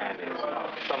motive behind this.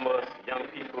 Some of us, young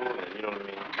people, and you know what I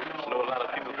mean, I know a lot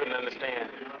of people couldn't understand.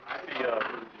 See,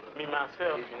 me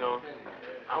myself, you know,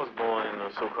 I was born in a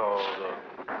so-called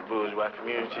bourgeois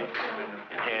community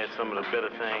and had some of the better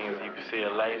things you could say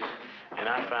of life. And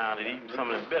I found that even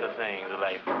some of the better things of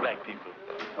life for black people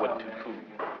wasn't too cool.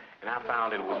 And I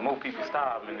found that it was more people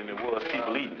starving than there was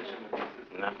people eating.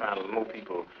 And I found that more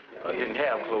people didn't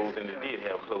have clothes than they did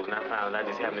have clothes. And I found that I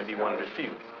just happened to be one of the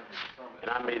few.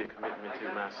 And I made a commitment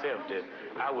to myself that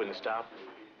I wouldn't stop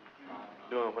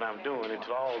doing what I'm doing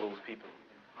until all those people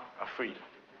are free.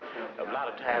 A lot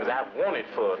of times I wanted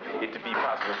for it to be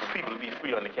possible for people to be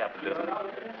free under capitalism.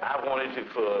 I wanted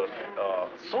for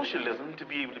socialism to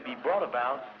be able to be brought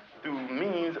about through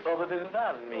means other than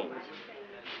violent means.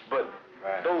 But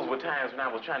those were times when I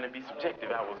was trying to be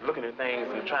subjective. I was looking at things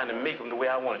and trying to make them the way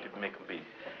I wanted to make them be.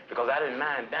 Because I didn't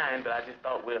mind dying, but I just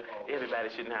thought, well, everybody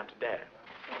shouldn't have to die.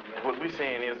 What we're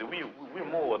saying is that we're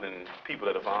more than people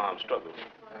that are for armed struggle.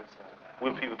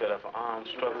 We're people that are for armed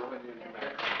struggle,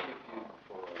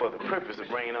 for the purpose of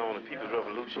bringing on the People's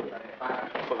Revolution,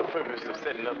 for the purpose of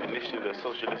setting up initially a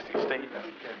socialistic state,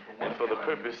 and for the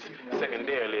purpose,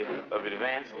 secondarily, of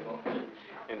advancing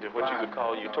into what you could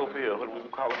call utopia or what we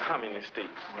would call a communist state.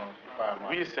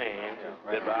 We're saying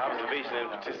that by observation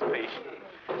and participation,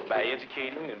 by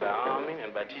educating and by arming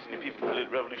and by teaching the people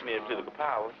revolutionary political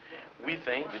power, we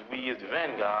think that we as the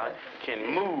vanguard can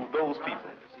move those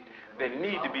people that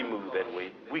need to be moved that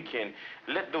way. We can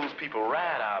let those people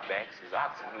ride our backs as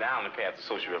oxen down the path of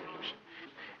social revolution.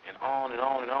 And on and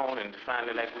on and on, and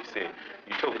finally, like we said,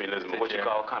 utopianism, or what you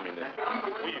call communism.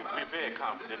 We're very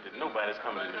confident that nobody's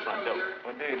coming in the front door.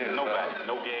 Nobody.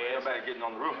 No gas. Nobody getting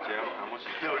on the roof, Jim. I want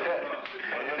you to know that.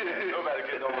 Nobody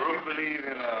getting on the roof. We believe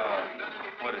in,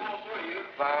 what is it?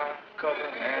 Fire, cover,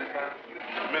 and fire.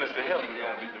 The Minister of Health and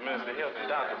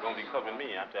doctor are going to be covering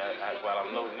me after while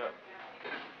I'm loading up.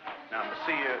 Now,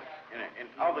 see, in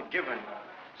other given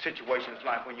situations,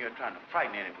 like when you're trying to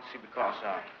frighten anybody, see, because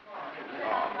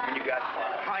when you got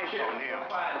height on him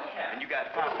and you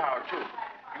got firepower too,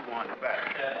 you want it back.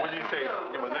 What do you say?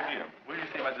 Yeah, well, look here. What do you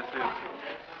say about this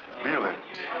building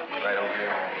right over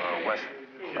here on West,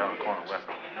 around the corner West?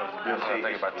 You know, this building, I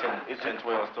think about 10,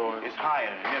 12 stories. It's higher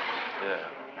than this one.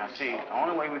 Yeah. Now, see, the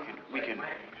only way we can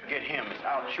get him is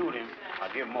out shoot him or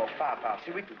give him more firepower.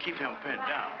 See, we can keep him pinned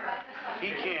down.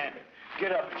 He can't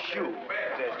get up and shoot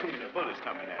if there's too many bullets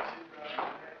coming at him.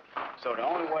 So the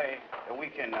only way that we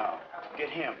can get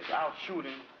him is out shoot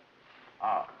him,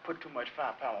 put too much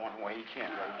firepower on him where he can't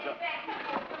raise up.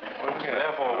 Well,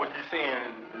 therefore, what you're saying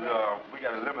is we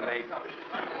got to eliminate, just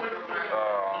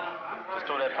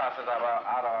throw that process out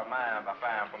of our mind by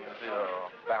firing from the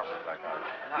bounces like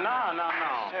that. No.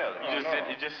 You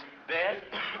just that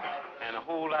and a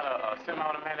whole lot of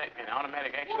semi-automatic and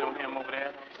automatic action on him over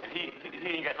there, and he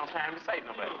ain't got no time to sight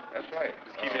nobody. That's right.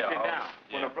 Just keep it pinned down.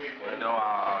 Yeah. You know,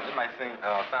 you might think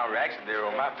sound reaction there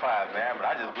on my part, man, but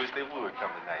I just wish they would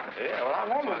come tonight. Yeah, well, I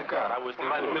want them to come. I wish they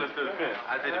would. Minister of Defense.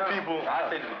 I said the people. Why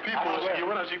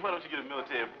don't you get a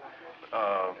military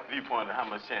viewpoint of how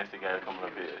much chance they got of coming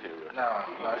up here? No,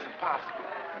 it's impossible.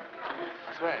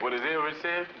 That's right. What has Elrich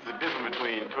said? It's a difference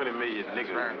between 20 million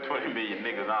niggas and 20 million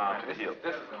niggas armed to the hilt.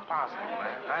 This is impossible,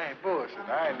 man. I ain't bullshit.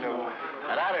 I ain't know.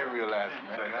 And I didn't realize it,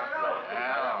 man.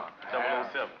 Yeah.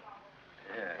 007.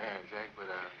 Yeah, Jack, but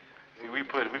see, we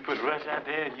put Rush out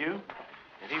there and you,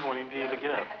 and he won't even be able to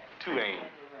get up. Two ain't.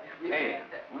 Hey,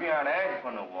 we aren't asking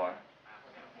for no water.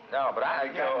 No, but the way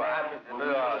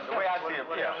I see it,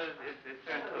 but the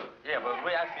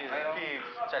way I see it, the pigs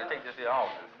try to take this here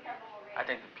office. I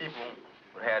think the people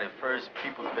would have their first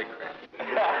people's victory. Wait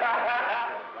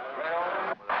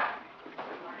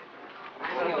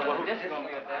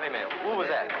a minute, who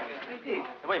was that?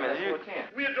 Wait a minute,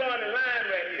 We're drawing the line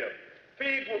right here.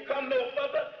 Pigs will come no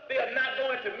further. They are not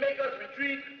going to make us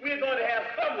retreat. We're going to have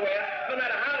somewhere, no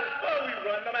matter how far we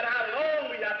run, no matter how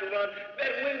long we have to run,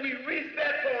 that when when we reach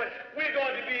that point, we're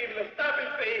going to be able to stop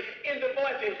and say, in the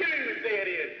voice that Huey would say it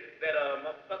in, that,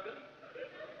 motherfucker,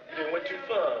 you did what you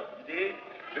for, you did?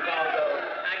 Because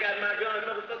I got my gun,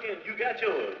 motherfucker, and you got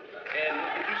yours. And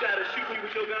if you try to shoot me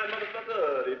with your gun,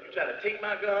 motherfucker, if you try to take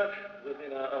my gun, well,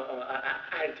 then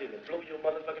I intend to blow your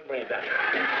motherfucking brains out. That's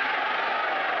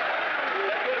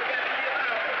what it got to be about.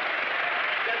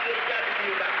 That's what it got to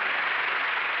be about.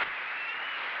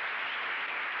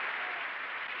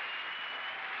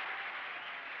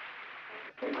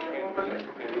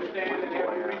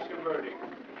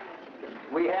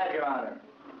 We have, Your Honor.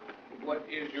 What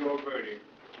is your verdict?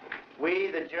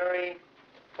 We, the jury,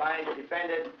 find the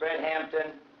defendant, Fred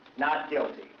Hampton, not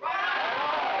guilty.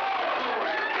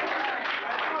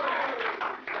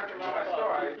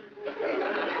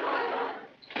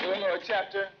 Illinois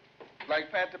chapter, Black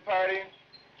Panther Party,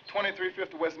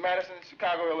 2350 West Madison,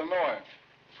 Chicago, Illinois.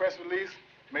 Press release,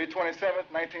 May 27th,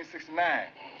 1969.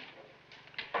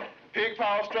 Pig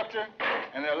power structure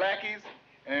and their lackeys,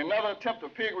 in another attempt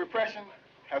of pig repression,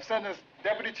 have sentenced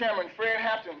Deputy Chairman Fred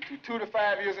Hampton to 2 to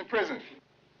 5 years in prison.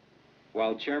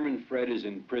 While Chairman Fred is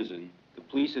in prison, the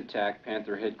police attack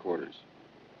Panther headquarters.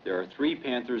 There are 3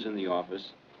 Panthers in the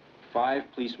office,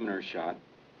 5 policemen are shot.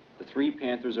 The 3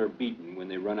 Panthers are beaten when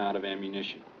they run out of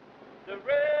ammunition. The revolution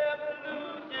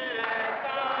has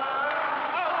come.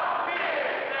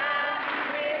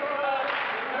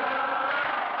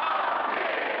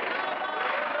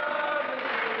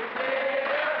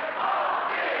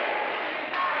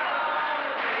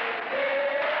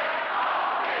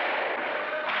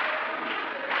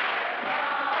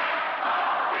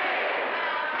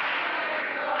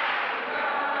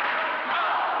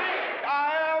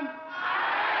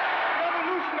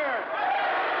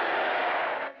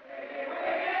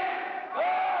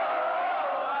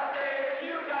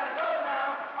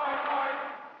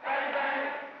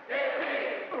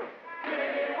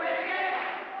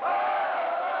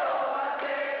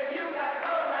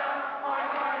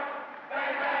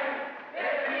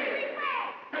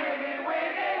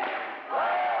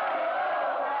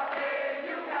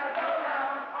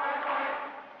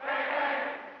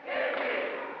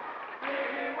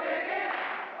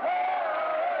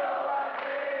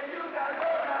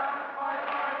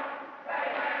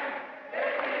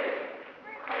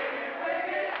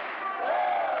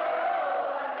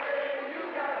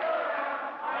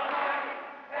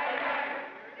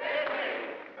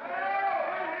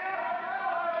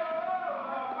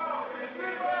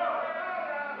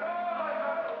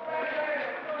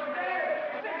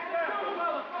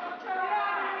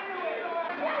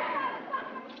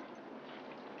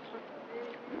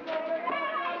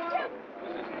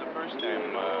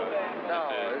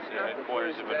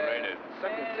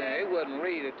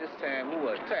 This time we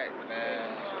were attacked, man.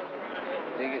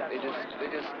 They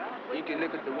just, you can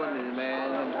look at the windows,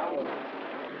 man.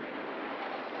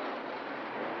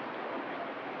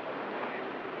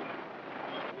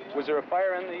 Was there a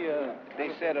fire in the, They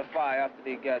set a fire after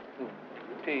they got through.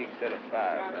 The pig set a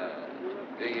fire, man.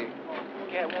 They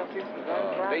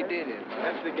did it, man.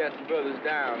 After they got the brothers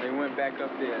down, they went back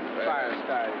up there and the fire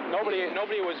started.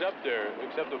 Nobody was up there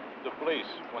except the police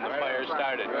when the fire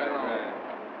started. Right.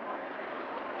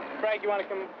 Frank, you want to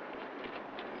come?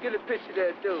 Get a picture of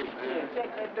that dude, man. Yeah,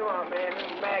 check that door out, man.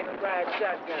 Magnified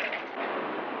shotgun.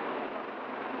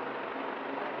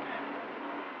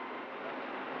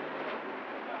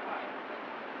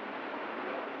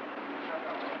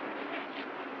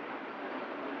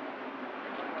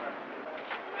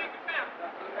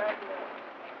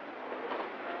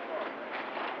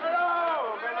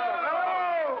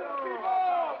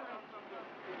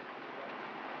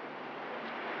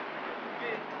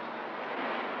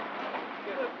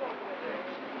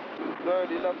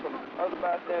 Learned enough from other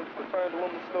bystanders to confirm the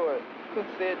woman's story. Cook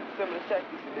said similar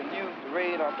tactics have been used to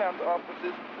raid on Panther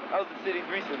offices in other cities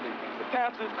recently. The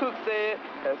Panthers, Cook said,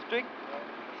 have strict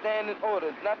standing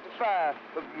orders not to fire,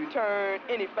 but return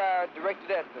any fire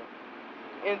directed at them.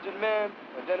 Injured men,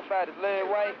 identified as Larry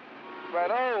White,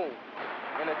 right on.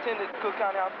 An attendant at Cook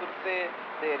County Hospital said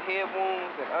they had head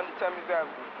wounds and undetermined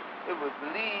gravity. It was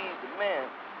believed the man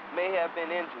may have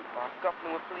been injured while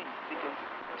scuffling with police seeking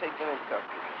to take them into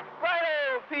custody. Right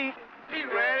on, Pete. Pete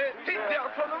ran it. Pete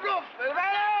jumped from the roof. Right on.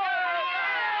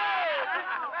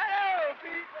 Right on,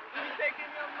 Pete. You taking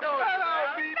your notes. Right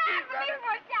on, Pete. Pete ran it.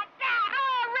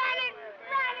 Oh, run it.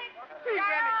 Run it. Pete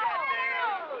ran it, goddamn.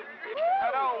 I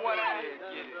don't want to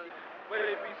get it. Will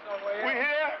it be somewhere else? We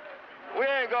here? We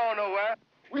ain't going nowhere.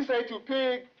 We say to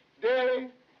Pig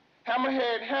Daly,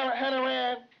 Hammerhead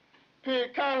Hannaran,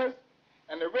 Pig Collins,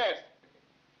 and the rest,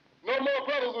 no more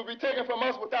brothers will be taken from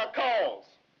us without cause.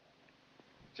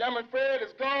 Chairman Fred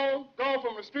is gone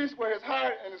from the streets where his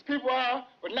heart and his people are,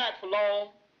 but not for long.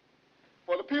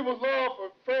 For the people's love for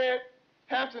Fred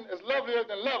Hampton is lovelier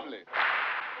than lovely.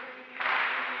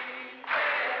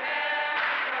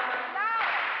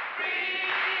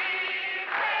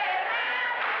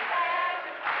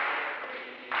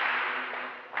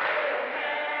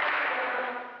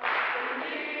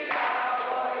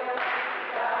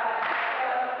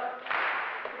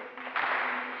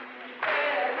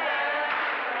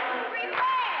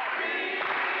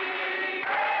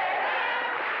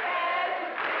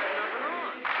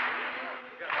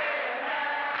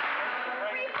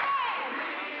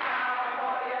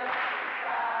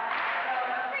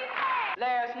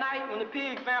 Last night, when the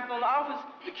pigs vamped on the office,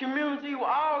 the community were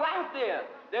all out there.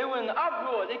 They were in the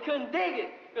uproar. They couldn't dig it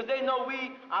because they know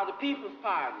we are the People's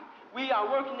Party. We are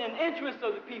working in the interest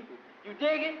of the people. You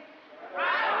dig it?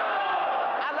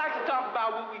 I'd like to talk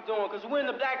about what we're doing because we're in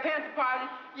the Black Panther Party.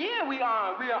 Yeah, we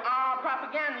are. We are an armed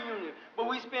propaganda unit, but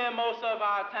we spend most of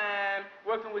our time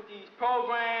working with these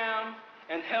programs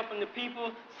and helping the people,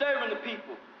 serving the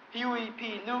people. Huey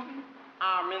P. Newton,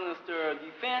 our Minister of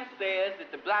Defense, says that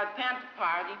the Black Panther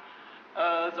Party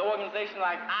is an organization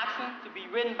like oxen to be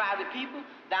ridden by the people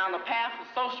down the path of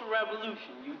social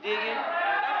revolution. You dig it?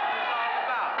 That's what it's all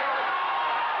about.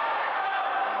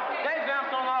 They vamped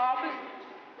on our office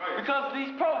because of these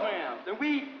programs, and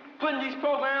we putting these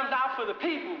programs out for the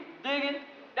people. Dig it?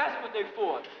 That's what they're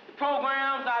for. The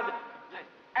programs are the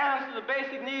answer the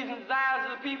basic needs and desires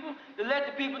of the people, to let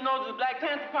the people know that the Black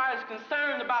Panther Party is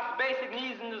concerned about the basic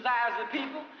needs and desires of the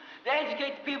people, to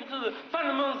educate the people to the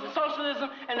fundamentals of socialism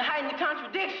and to heighten the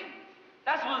contradictions.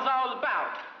 That's what it's all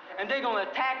about. And they're going to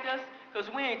attack us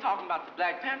because we ain't talking about the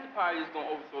Black Panther Party is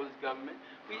going to overthrow this government.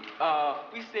 We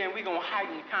saying we're going to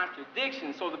heighten the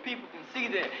contradictions so the people can see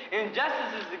the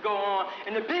injustices that go on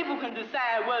and the people can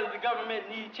decide whether the government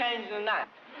needs changing or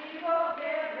not. People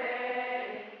get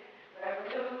ready.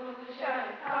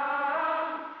 Revolution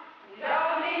come. You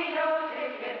don't need no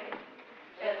ticket,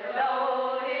 just a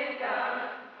loaded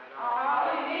gun.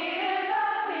 All you need is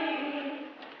love me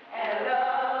and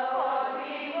love for the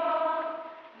people.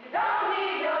 You don't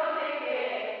need no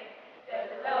ticket,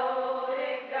 just a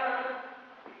loaded gun.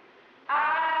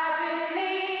 I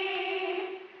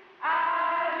believe,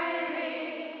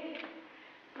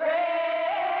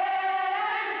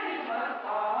 Fred, we must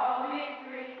all be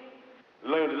free.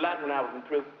 Learned a lot when I was in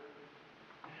prison.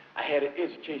 I had an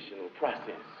educational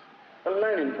process, a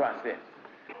learning process.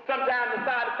 Sometimes I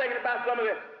started thinking about some of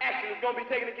the action that's going to be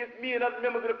taken against me and other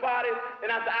members of the party,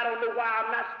 and I said, I don't know why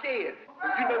I'm not scared.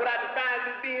 But you know what I define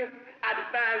as being? I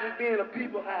define as being a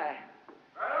people high.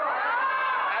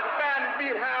 I define as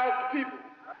being high off the people.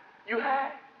 You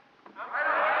high?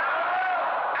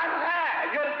 I'm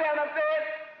high. You understand what I'm saying?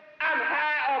 I'm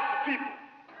high off the people.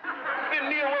 Sent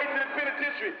me away to the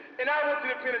penitentiary, and I went to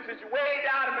the penitentiary way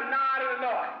down in Menard,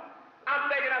 Illinois. I'm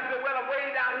thinking, I said, well, I'm way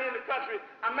down here in the country.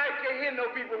 I might can't hear no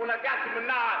people. When I got to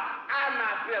Menard, I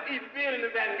myself, even being in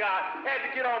the vanguard, had to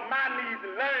get on my knees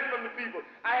and learn from the people.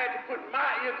 I had to put my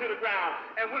ear to the ground,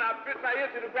 and when I put my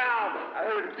ear to the ground, I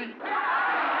heard a beat.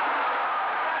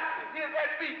 Here's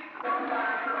that beat.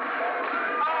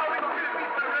 Oh, we gonna hear the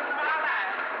beat for the rest of our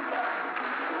lives.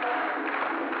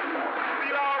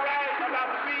 Feel all right about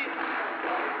the beat?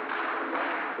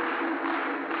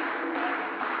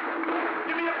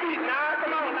 Give me a beat now,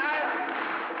 come on now.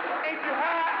 Ain't you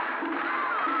high?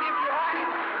 Ain't you high?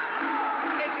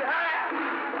 Ain't you high?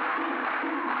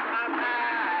 I'm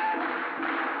high.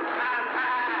 I'm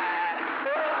high.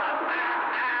 Oh, I'm high. Oh,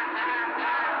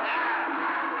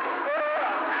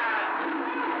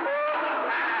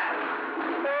 I'm high. Oh,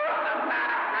 I'm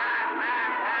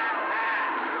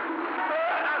high.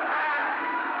 Oh, I'm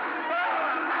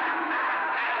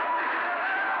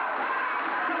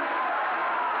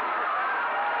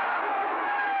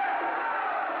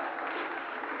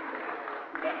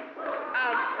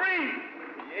I'm free.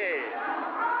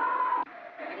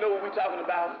 Yeah. You know what we're talking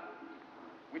about?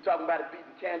 We're talking about a beat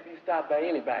that can't be stopped by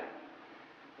anybody.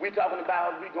 We're talking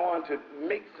about we're going to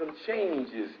make some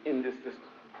changes in this system.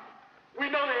 We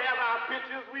know they have our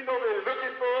pictures. We know they're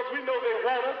looking for us. We know they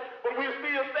want us. But we're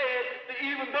still saying that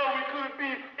even though we could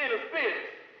be in a sense,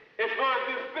 as far as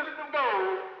this system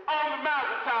goes, on the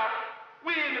mountaintop,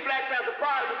 we in the Black Panther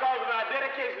Party, because of our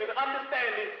dedication and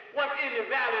understanding what's in the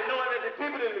valley, knowing that the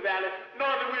people in the valley,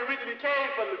 knowing that we originally came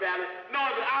from the valley, knowing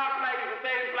that our flag is the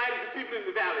same flag as the people in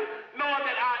the valley, knowing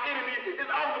that our enemy is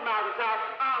on the mountaintop,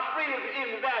 our friends are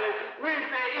in the valley, we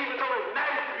say even though it's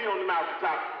nice to be on the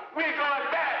mountaintop, we're going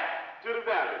back to the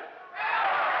valley.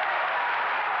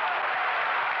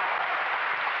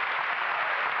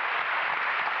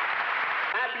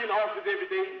 I in offices every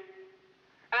day.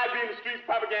 I'd be in the streets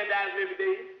propagandizing every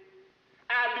day.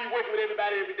 I'd be working with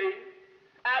everybody every day.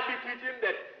 I'd be teaching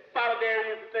that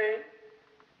solidarity is the thing.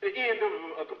 The end of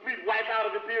a complete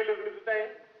wipeout of imperialism is the thing.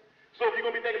 So if you're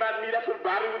going to be thinking about me, that's what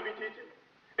Bobby would be teaching.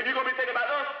 If you're going to be thinking about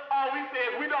us, all we say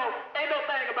is ain't no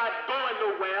thing about going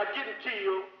nowhere, getting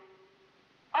killed.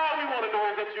 All we want to know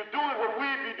is that you're doing what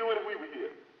we'd be doing if we were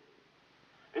here.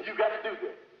 And you got to do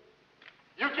that.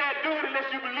 You can't do it unless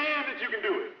you believe that you can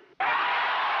do it.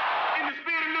 In the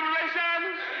spirit of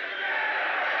liberation,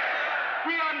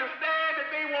 we understand that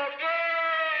they want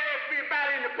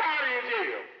everybody in the party in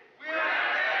jail.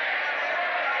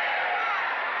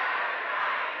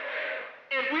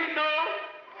 And we know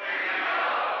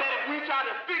that if we try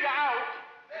to figure out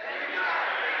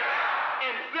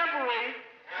and separate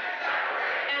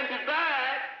and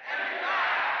divide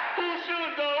who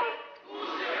should go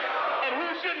and who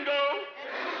shouldn't go,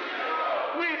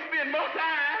 we spend more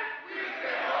time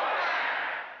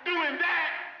doing that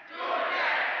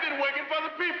than working for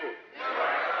the people.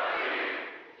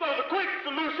 So the quick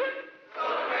solution,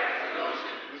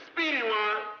 the speedy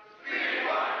one,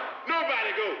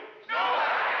 nobody goes.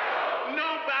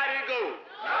 Nobody goes.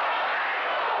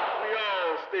 We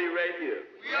all stay right here.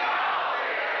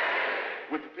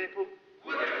 With the people.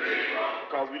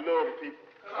 Because we love the people.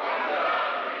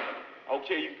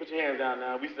 Okay, you can put your hands down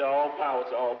now. We say all power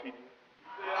to all people.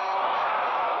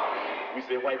 We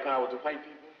say white power to white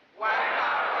people.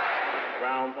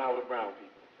 Brown power to brown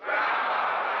people.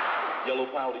 Yellow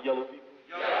power to yellow people.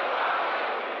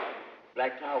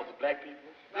 Black power to black people.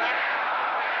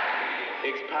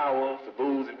 X power to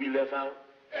those that we left out.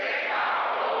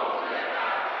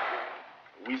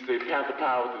 We say Panther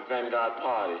power to the Vanguard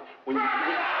Party. When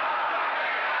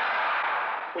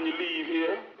you leave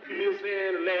here, you hear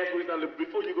saying the last words,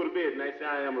 before you go to bed tonight, say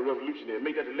I am a revolutionary.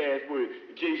 Make that the last word.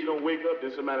 In case you don't wake up,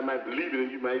 then somebody might believe it and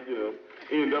you might,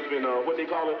 end up in what they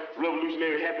call it,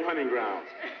 revolutionary happy hunting grounds.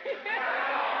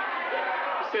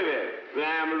 Say that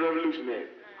I am a revolutionary.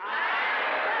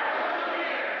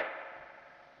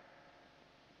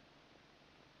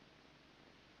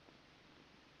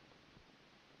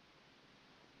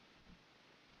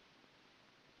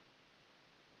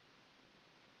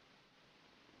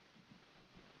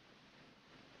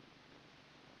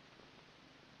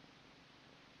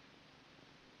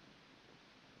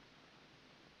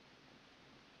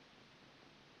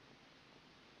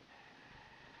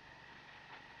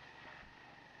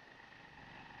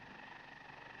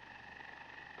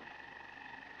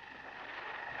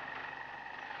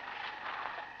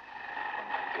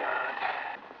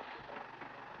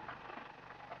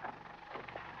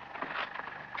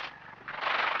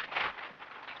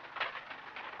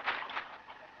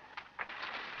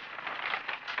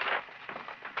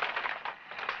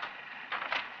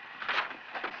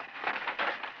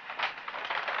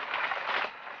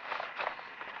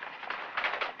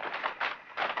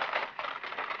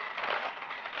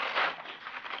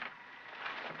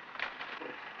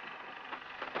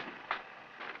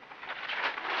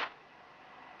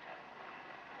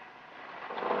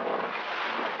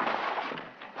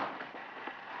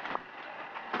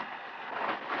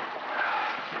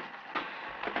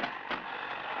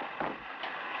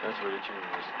 That's where the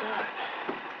journey was done.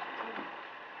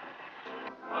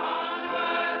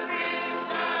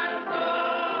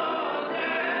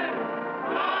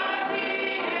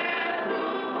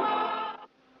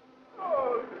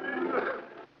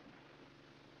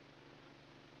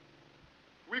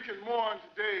 We can mourn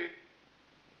today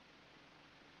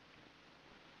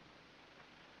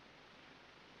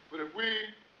but if we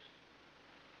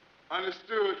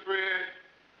understood Fred,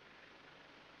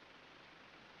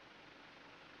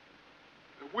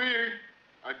 if we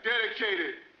are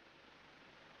dedicated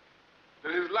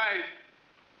that his life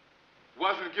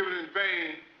wasn't given in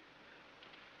vain,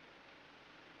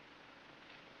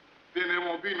 then there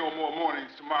won't be no more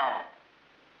mournings tomorrow.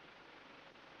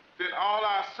 Then all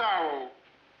our sorrow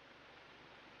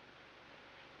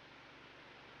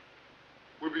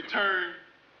will be turned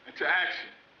into action.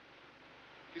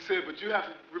 He said, but you have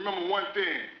to remember one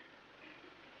thing,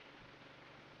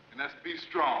 and that's be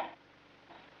strong.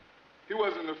 He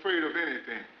wasn't afraid of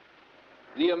anything.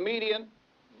 The immediate,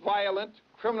 violent,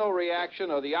 criminal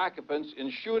reaction of the occupants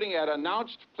in shooting at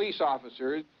announced police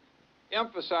officers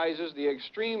emphasizes the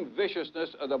extreme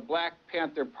viciousness of the Black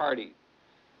Panther Party.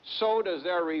 So does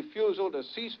their refusal to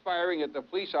cease firing at the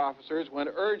police officers when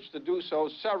urged to do so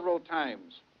several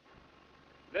times.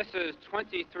 This is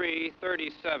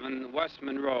 2337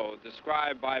 Westman Road,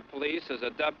 described by police as a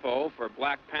depot for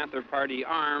Black Panther Party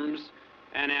arms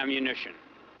and ammunition.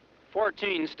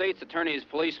 14 State's Attorney's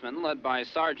policemen, led by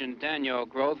Sergeant Daniel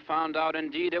Groth, found out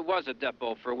indeed it was a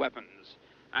depot for weapons.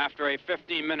 After a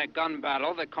 15-minute gun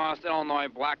battle that cost Illinois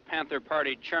Black Panther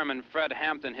Party Chairman Fred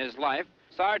Hampton his life,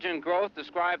 Sergeant Groth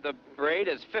described the raid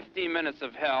as 15 minutes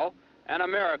of hell and a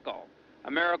miracle.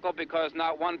 A miracle because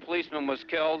not one policeman was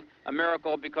killed, a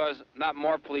miracle because not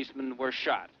more policemen were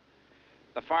shot.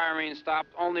 The firing stopped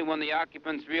only when the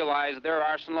occupants realized their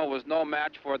arsenal was no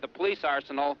match for the police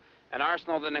arsenal, an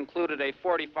arsenal that included a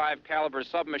 .45 caliber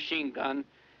submachine gun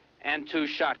and 2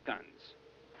 shotguns.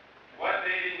 What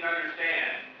they didn't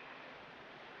understand,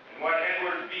 and what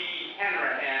Edward B.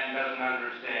 Hanrahan doesn't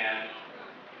understand,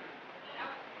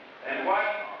 and what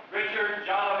Richard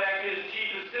Jolivet, his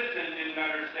chief assistant, didn't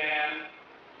understand,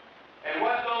 and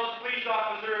what those police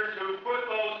officers who put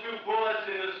those 2 bullets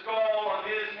in the skull of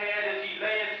his head as he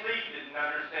lay asleep didn't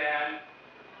understand,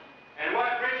 and what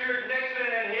Richard Nixon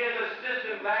and his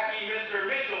assistant lackey, Mr.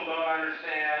 Mitchell, don't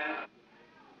understand,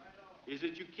 is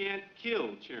that you can't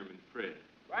kill Chairman Fred.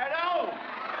 right on.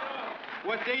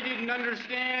 What they didn't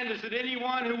understand is that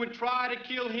anyone who would try to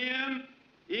kill him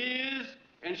is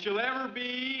and shall ever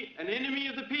be an enemy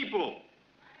of the people.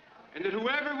 And that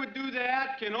whoever would do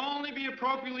that can only be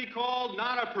appropriately called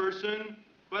not a person,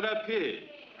 but a pig.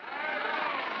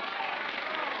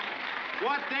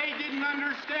 What they didn't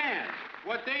understand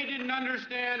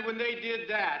when they did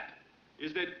that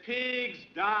is that pigs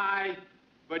die,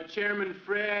 but Chairman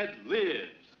Fred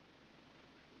lives.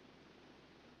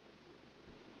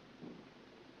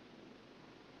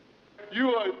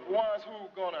 You are the ones who are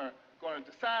gonna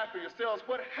decide for yourselves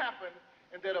what happened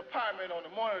in that apartment on the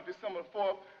morning of December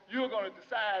 4th. You're going to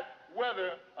decide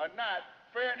whether or not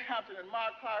Fred Hampton and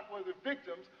Mark Clark were the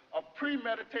victims of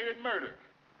premeditated murder.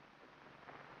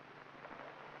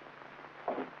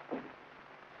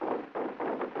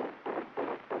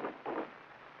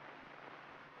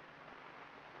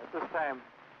 At this time,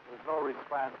 there's no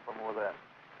response from within.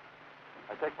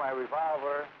 I take my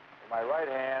revolver in my right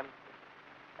hand,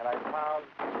 and I found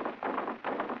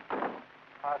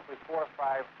possibly 4,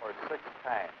 5, or 6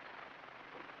 times.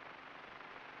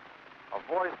 A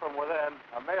voice from within,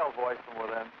 a male voice from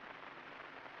within,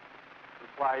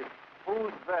 replies,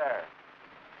 "Who's there?"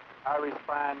 I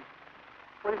respond,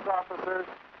 "Police officers,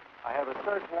 I have a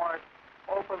search warrant.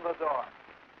 Open the door."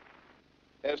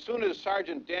 As soon as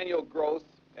Sergeant Daniel Groth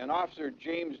and Officer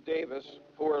James Davis,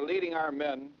 who were leading our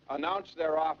men, announced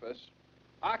their office,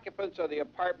 occupants of the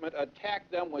apartment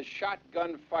attacked them with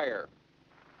shotgun fire.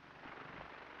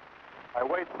 I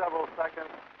wait several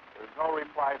seconds. There's no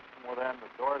reply from within. The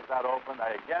door's not open.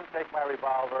 I again take my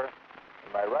revolver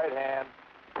in my right hand.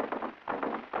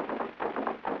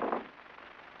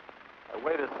 I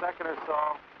wait a second or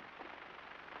so.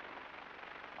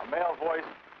 A male voice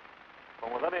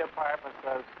from within the apartment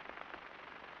says,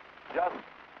 "Just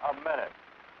a minute."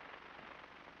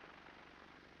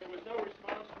 There was no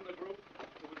response from the group.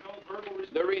 There was no verbal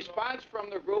response. The response from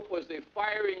the group was the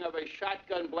firing of a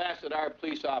shotgun blast at our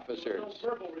police officers. There was no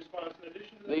verbal response in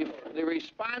addition to The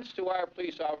response to our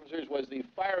police officers was the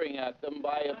firing at them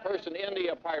by a person in the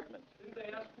apartment. Didn't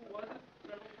they ask who was it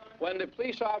several times? When the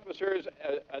police officers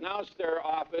announced their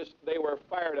office, they were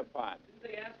fired upon. Didn't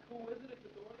they ask who was it at the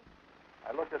door?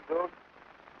 I look at Duke.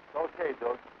 It's okay,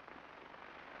 Duke.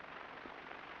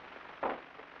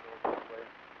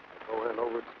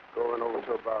 Going over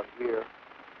to about here.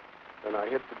 Then I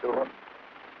hit the door,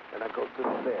 and I go to the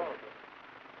bed.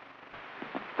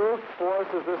 Duke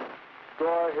forces this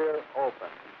door here open.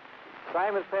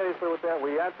 Simultaneously with that,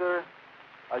 we enter.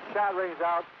 A shot rings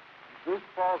out. Duke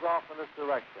falls off in this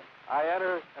direction. I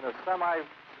enter in a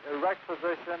semi-erect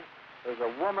position. There's a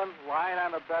woman lying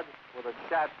on the bed with a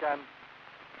shotgun,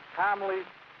 calmly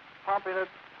pumping it,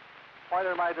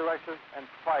 pointed in my direction, and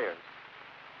fires.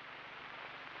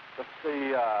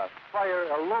 The fire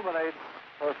illuminates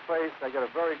her face. I get a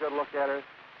very good look at her.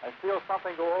 I feel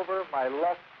something go over my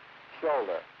left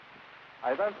shoulder.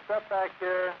 I then step back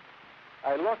here.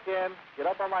 I look in, get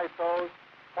up on my toes,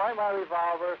 point my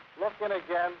revolver, look in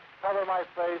again, cover my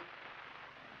face,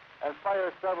 and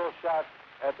fire several shots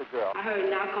at the girl. I heard a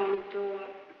knock on the door.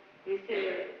 They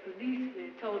said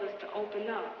policeman told us to open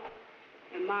up.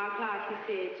 And Mark Clark, he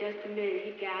said, just a minute.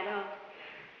 He got up.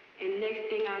 And next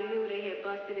thing I knew, they had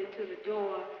busted into the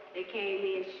door. They came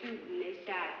in shooting. They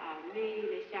shot me.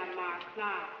 They shot Mark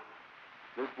Clark.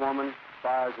 This woman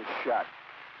fires a shot.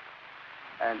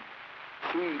 And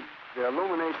the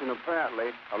illumination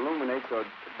apparently illuminates, or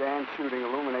Dan shooting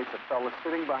illuminates a fellow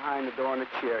sitting behind the door in a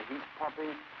chair. He's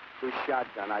pumping his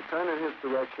shotgun. I turn in his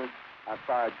direction. I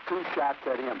fired 2 shots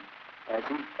at him. As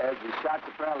the shots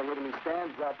apparently hit him, he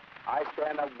stands up. I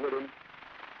stand up with him.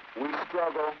 We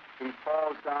struggle. He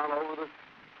falls down over the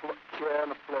chair on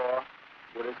the floor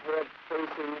with his head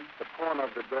facing the corner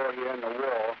of the door here in the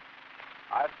wall.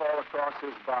 I fall across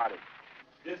his body.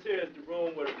 This here is the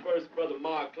room where the first brother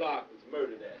Mark Clark was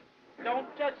murdered at. Don't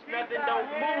touch nothing, don't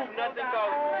move nothing,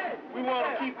 cause we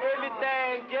want to keep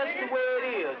everything just the way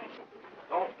it is.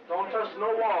 Don't touch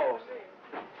no walls.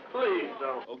 Please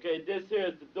don't. Okay, this here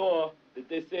is the door that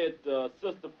they said the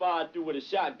sister fired through with a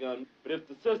shotgun. But if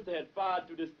the sister had fired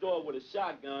through this door with a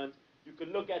shotgun, you could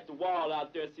look at the wall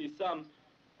out there and see some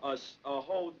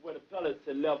holes where the pellets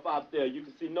had left out there. You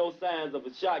can see no signs of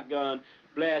a shotgun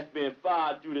blast being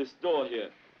fired through this door here.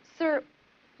 Sir,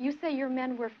 you say your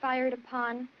men were fired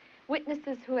upon.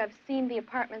 Witnesses who have seen the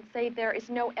apartment say there is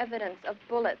no evidence of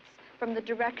bullets from the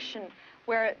direction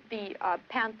where the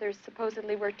Panthers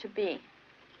supposedly were to be.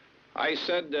 I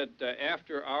said that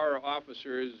after our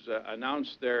officers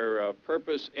announced their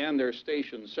purpose and their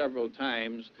station several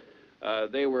times,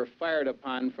 they were fired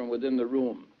upon from within the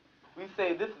room. We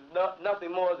say this is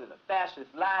nothing more than a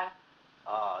fascist lie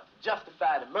to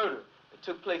justify the murder that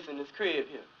took place in this crib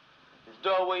here. This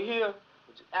doorway here,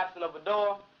 which is absent of a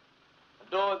door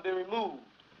has been removed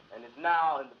and is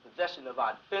now in the possession of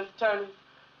our defense attorneys,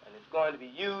 and it's going to be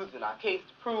used in our case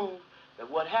to prove that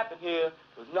what happened here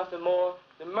was nothing more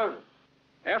than murder.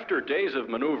 After days of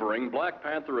maneuvering, Black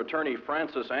Panther attorney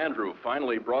Francis Andrew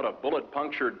finally brought a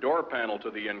bullet-punctured door panel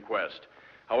to the inquest.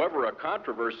 However, a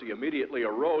controversy immediately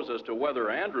arose as to whether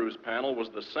Andrew's panel was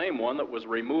the same one that was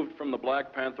removed from the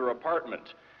Black Panther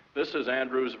apartment. This is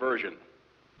Andrew's version.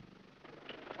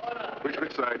 Which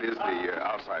side is the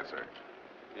outside, sir?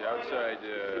 The outside,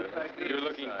 you're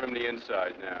looking from the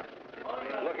inside now.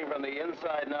 Looking from the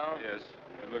inside now? Yes.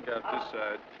 You look out this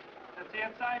side. That's the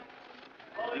inside?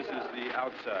 This is the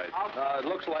outside. It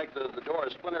looks like the door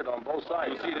is splintered on both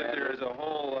sides. You see that there is a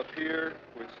hole up here,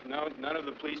 which none of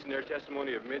the police in their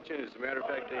testimony have mentioned. As a matter of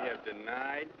fact, they have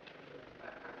denied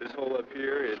this hole up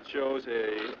here. It shows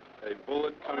a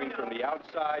bullet coming from the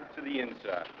outside to the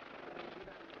inside.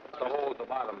 The hole at the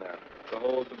bottom there. The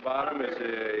hole at the bottom is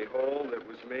a hole that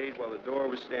was made while the door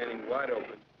was standing wide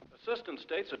open. Assistant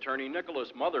State's Attorney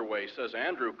Nicholas Motherway says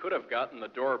Andrew could have gotten the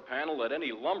door panel at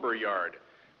any lumber yard.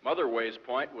 Motherway's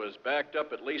point was backed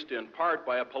up at least in part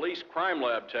by a police crime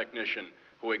lab technician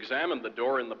who examined the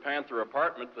door in the Panther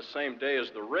apartment the same day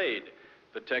as the raid.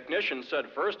 The technician said,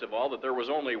 first of all, that there was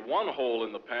only one hole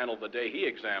in the panel the day he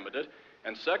examined it,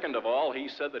 and second of all, he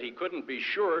said that he couldn't be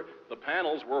sure the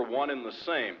panels were one and the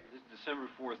same. This is December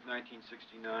 4th,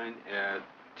 1969 at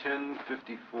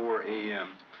 10:54 a.m.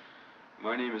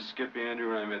 My name is Skip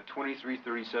Andrew, and I'm at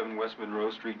 2337 West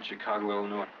Monroe Street in Chicago,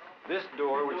 Illinois. This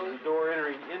door, which is the door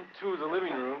entering into the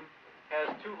living room,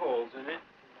 has two holes in it.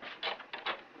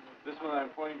 This one I'm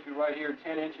pointing to right here,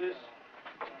 10 inches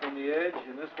from the edge,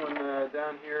 and this one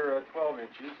down here, 12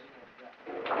 inches.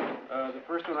 The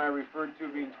first one I referred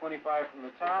to being 25 from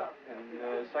the top, and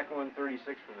the second one 36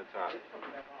 from the top.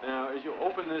 Now, as you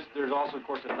open this, there's also, of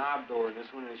course, a knob door in this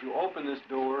one. As you open this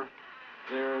door,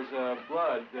 there's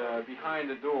blood behind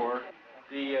the door.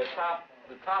 The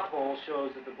top hole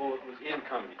shows that the bullet was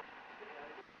incoming.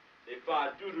 They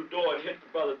fired through the door and hit the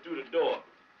brother through the door.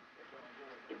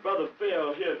 The brother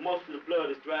fell here. Most of the blood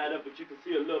is dried up, but you can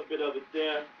see a little bit of it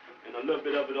there and a little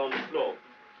bit of it on the floor.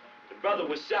 The brother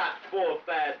was shot 4 or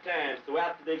 5 times, so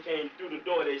after they came through the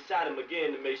door, they shot him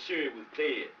again to make sure he was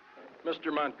dead.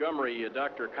 Mr. Montgomery,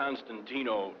 Dr.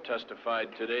 Constantino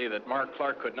testified today that Mark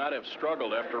Clark could not have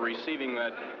struggled after receiving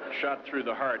that shot through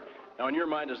the heart. Now, in your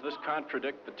mind, does this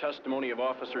contradict the testimony of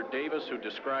Officer Davis, who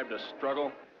described a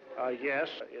struggle? Yes,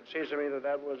 it seems to me that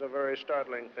that was a very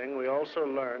startling thing. We also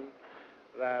learned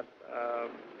that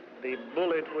the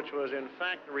bullet, which was in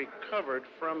fact recovered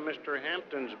from Mr.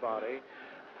 Hampton's body,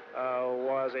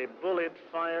 was a bullet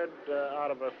fired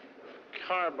out of a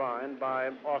carbine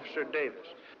by Officer Davis.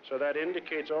 So that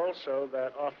indicates also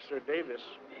that Officer Davis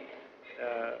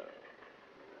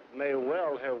may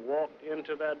well have walked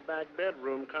into that back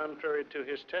bedroom, contrary to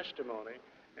his testimony,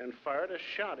 and fired a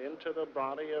shot into the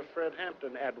body of Fred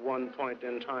Hampton at one point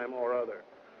in time or other.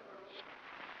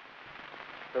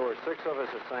 There were 6 of us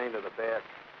assigned to the back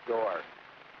door.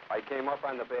 I came up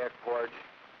on the back porch.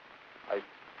 I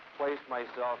placed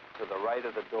myself to the right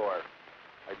of the door.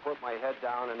 I put my head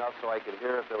down enough so I could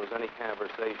hear if there was any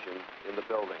conversation in the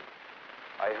building.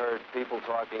 I heard people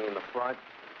talking in the front,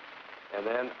 and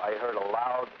then I heard a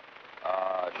loud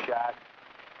shot,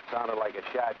 sounded like a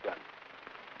shotgun.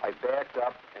 I backed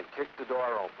up and kicked the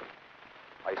door open.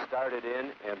 I started in,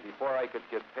 and before I could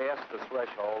get past the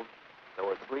threshold, there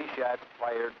were 3 shots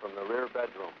fired from the rear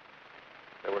bedroom.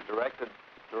 They were directed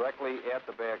directly at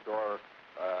the back door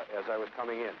as I was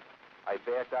coming in. I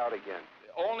backed out again.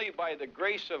 Only by the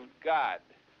grace of God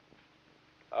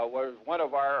was one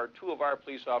of our, or two of our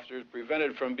police officers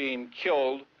prevented from being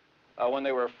killed when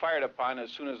they were fired upon as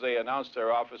soon as they announced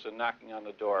their office and knocking on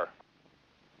the door.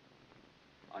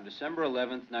 On December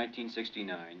 11th,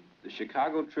 1969, the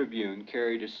Chicago Tribune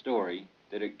carried a story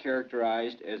that it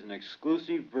characterized as an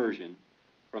exclusive version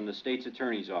from the state's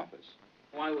attorney's office.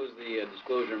 Why was the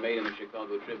disclosure made in the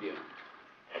Chicago Tribune?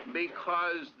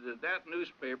 Because that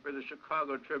newspaper, the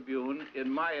Chicago Tribune,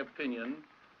 in my opinion,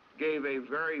 gave a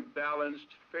very balanced,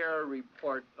 fair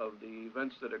report of the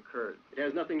events that occurred. It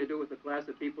has nothing to do with the class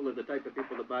of people or the type of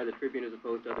people that buy the Tribune as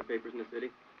opposed to other papers in the city?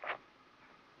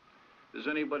 Does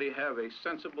anybody have a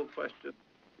sensible question?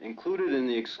 Included in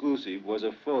the exclusive was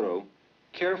a photo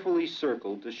carefully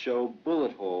circled to show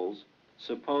bullet holes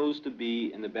supposed to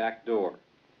be in the back door.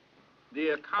 The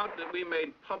account that we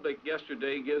made public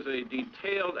yesterday gives a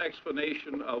detailed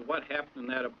explanation of what happened in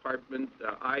that apartment.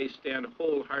 I stand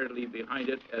wholeheartedly behind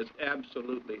it as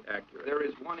absolutely accurate. There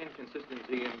is one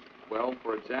inconsistency in, well,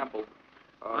 for example...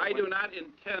 I do not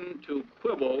intend to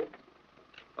quibble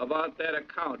about that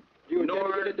account. Do you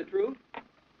intend to get at the truth?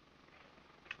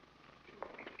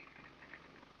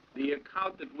 The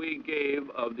account that we gave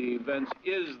of the events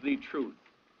is the truth.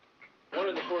 One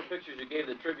of the four pictures you gave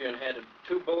the Tribune had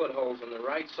two bullet holes on the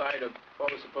right side of what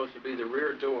was supposed to be the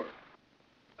rear door.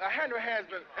 Henry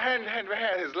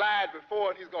has lied before,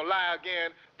 and he's going to lie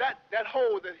again. That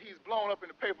hole that he's blown up in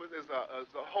the papers is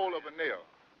a hole of a nail.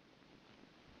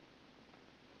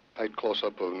 Tight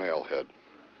close-up of a nail head.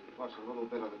 Plus a little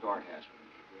bit of the door hasp.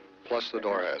 Plus the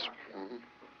door hasp.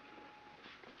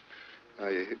 Now,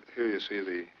 here you see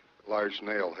the large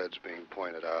nail heads being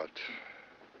pointed out.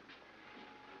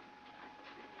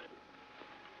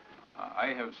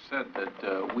 I have said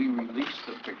that we released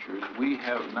the pictures. We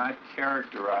have not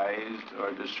characterized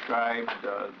or described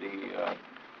the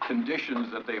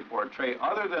conditions that they portray,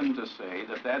 other than to say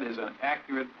that that is an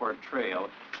accurate portrayal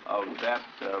of that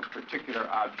particular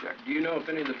object. Do you know if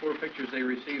any of the four pictures they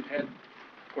received had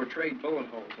portrayed bullet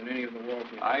holes in any of the walls?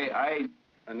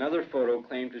 Another photo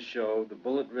claimed to show the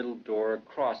bullet-riddled door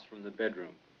across from the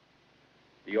bedroom.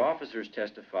 The officers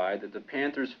testified that the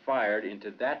Panthers fired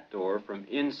into that door from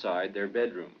inside their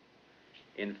bedroom.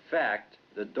 In fact,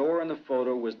 the door in the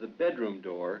photo was the bedroom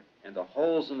door, and the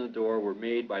holes in the door were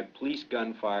made by police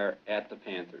gunfire at the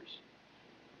Panthers.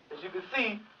 As you can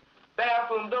see,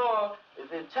 bathroom door is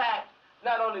intact.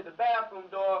 Not only the bathroom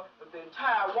door, but the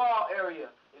entire wall area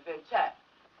is intact.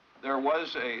 There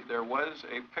was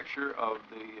a picture of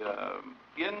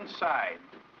the inside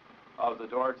of the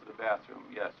door to the bathroom,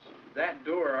 yes. That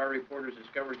door, our reporters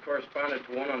discovered, corresponded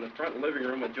to one on the front living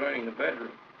room adjoining the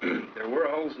bedroom. There were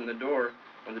holes in the door.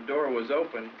 When the door was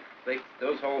open,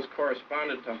 those holes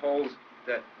corresponded to holes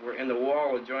that were in the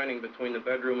wall adjoining between the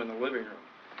bedroom and the living room.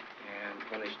 And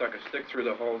when they stuck a stick through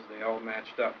the holes, they all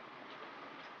matched up.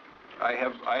 I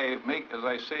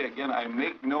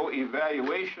make no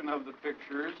evaluation of the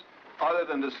pictures other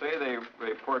than to say they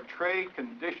portray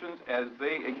conditions as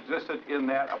they existed in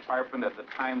that apartment at the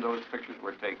time those pictures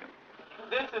were taken.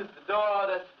 This is the door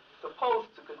that's supposed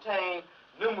to contain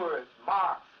numerous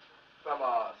marks from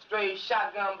a stray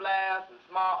shotgun blast and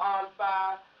small arms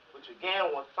fire, which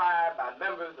again was fired by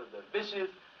members of the vicious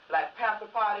Black Panther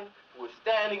Party who were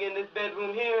standing in this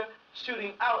bedroom here,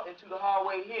 shooting out into the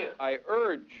hallway here. I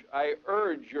urge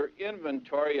your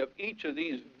inventory of each of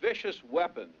these vicious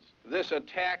weapons. This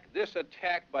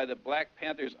attack by the Black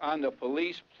Panthers on the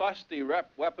police, plus the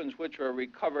weapons which were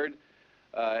recovered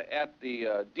at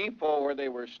the depot where they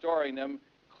were storing them,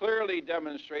 clearly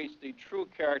demonstrates the true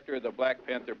character of the Black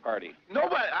Panther Party.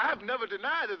 I have never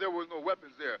denied that there was no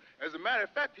weapons there. As a matter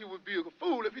of fact, he would be a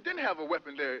fool if he didn't have a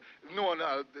weapon there, knowing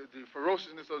the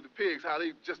ferociousness of the pigs, how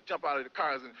they just jump out of the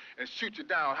cars and shoot you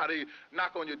down, how they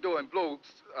knock on your door and blow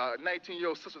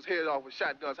 19-year-old sister's head off with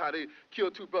shotguns, how they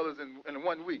kill two brothers in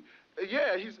 1 week.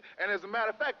 Yeah, and as a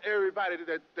matter of fact, everybody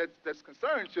that's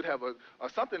concerned should have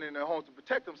something in their homes to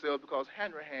protect themselves, because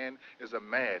Hanrahan is a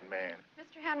madman.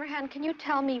 Mr. Hanrahan, can you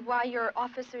tell me why your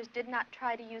officers did not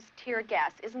try to use tear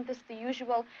gas? Isn't this the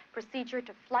usual procedure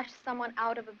to flush someone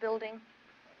out of a building?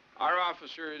 Our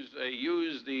officers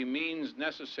used the means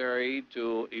necessary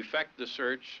to effect the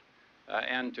search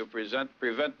and to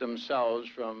prevent themselves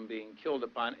from being killed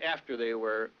upon after they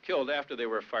were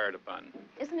fired upon.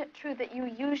 Isn't it true that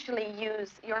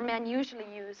your men usually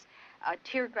use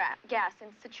tear gas in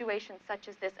situations such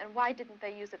as this, and why didn't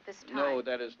they use it this time? No,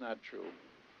 that is not true.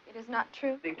 It is not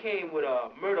true? They came with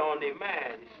murder on their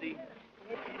mind, you see.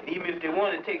 Even if they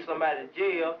wanted to take somebody to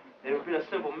jail, it would be a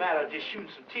simple matter of just shooting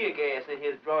some tear gas in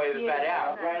here to draw everybody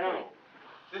out. Right on.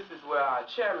 This is where our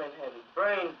chairman had his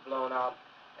brains blown out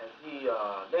as he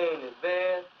lay in his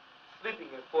bed, sleeping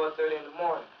at 4:30 in the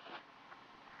morning.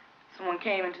 Someone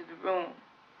came into the room,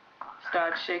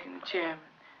 started shaking the chairman,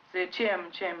 said,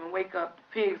 Chairman, wake up, the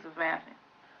pigs are vamping.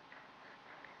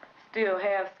 Still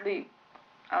half asleep,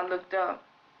 I looked up,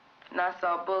 and I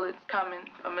saw bullets coming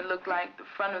from, it looked like the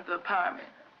front of the apartment,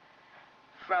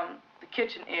 from the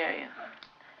kitchen area.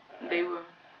 They were,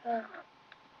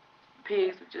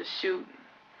 pigs were just shooting.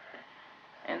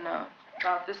 And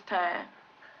about this time,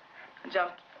 I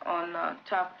jumped on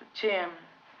top of the chairman.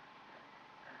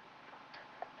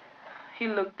 He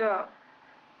looked up.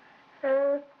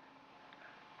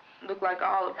 Looked like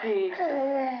all the pigs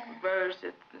converged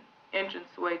at the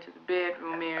entranceway to the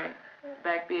bedroom area,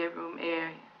 back bedroom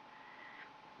area.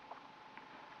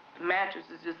 The mattress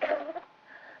is just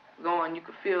going. You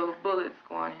could feel the bullets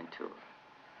going into it.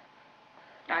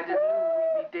 I just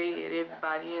knew we'd be dead,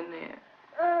 everybody in there.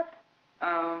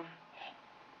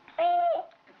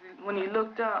 When he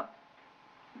looked up,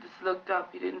 just looked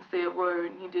up, he didn't say a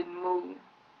word, and he didn't move,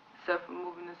 except for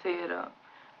moving his head up.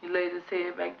 He laid his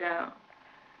head back down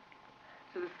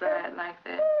to the side like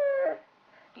that.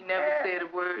 He never said a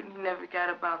word, and he never got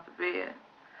up out the bed.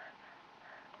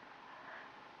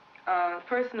 The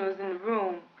person who was in the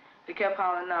room, they kept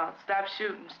hollering out, stop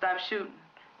shooting, stop shooting.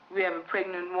 We have a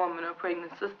pregnant woman or a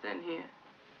pregnant sister in here.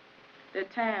 At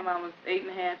that time, I was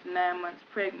 8.5 to 9 months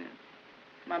pregnant.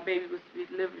 My baby was to be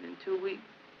delivered in 2 weeks.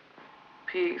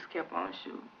 Pigs kept on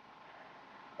shooting.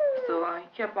 So he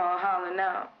kept on hollering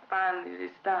out. Finally, they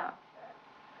stopped.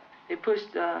 They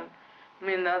pushed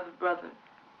me and the other brother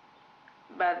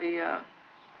by the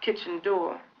kitchen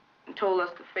door and told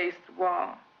us to face the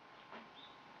wall.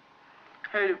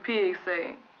 Heard a pig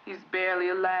say, he's barely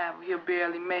alive, he'll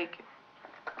barely make it.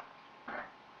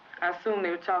 I assumed they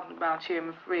were talking about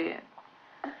Chairman Fred.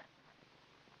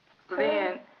 So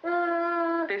then,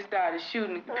 they started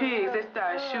shooting the pigs, they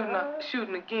started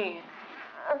shooting again.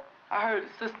 I heard the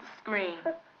sister scream.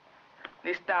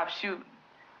 They stopped shooting.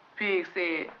 Pig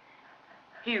said,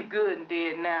 he's good and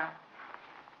dead now.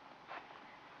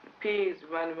 The pigs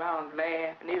were running around and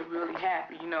laughing. They were really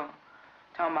happy, you know,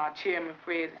 talking about Chairman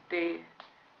Fred is dead.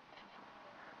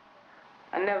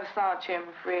 I never saw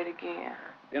Chairman Fred again.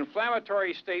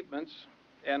 Inflammatory statements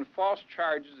and false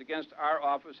charges against our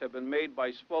office have been made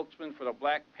by spokesmen for the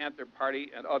Black Panther Party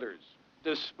and others,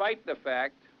 despite the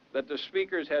fact that the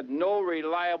speakers had no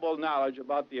reliable knowledge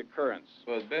about the occurrence.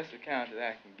 Well, the best account that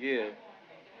I can give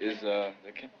is the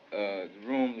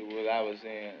room that I was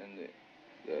in and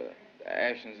the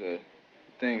actions of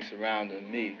things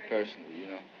surrounding me personally, you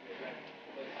know.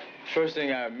 First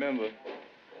thing I remember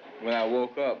when I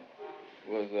woke up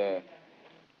was a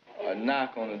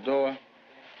knock on the door,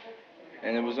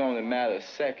 and it was only a matter of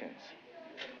seconds.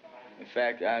 In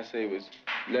fact, I'd say it was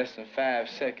less than 5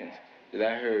 seconds that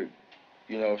I heard,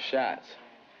 you know, shots.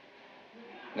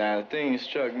 Now, the thing that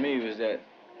struck me was that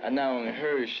I not only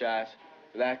heard shots,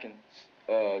 but I can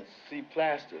see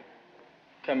plaster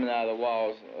coming out of the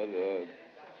walls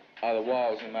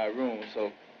in my room.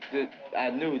 So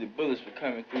I knew the bullets were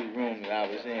coming through the room that I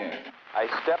was in. I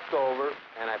stepped over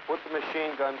and I put the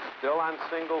machine gun still on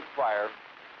single fire,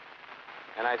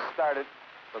 and I started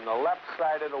from the left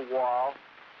side of the wall,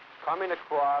 coming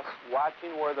across,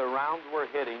 watching where the rounds were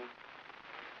hitting,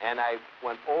 and I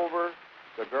went over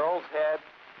the girl's head,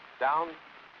 down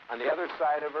on the other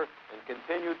side of her, and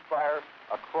continued fire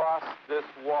across this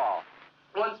wall.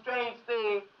 One strange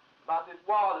thing about this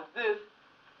wall is this: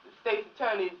 the state's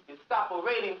attorney's Gestapo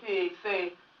rating pigs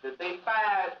say that they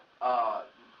fired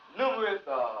numerous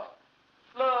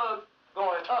slugs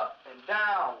going up and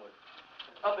downward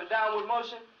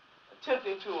motion,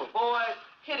 attempting to avoid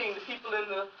hitting the people in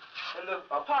the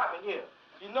apartment here.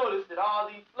 You notice that all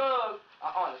these slugs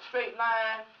are on a straight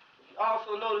line. You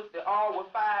also notice that all were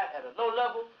fired at a low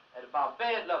level, at about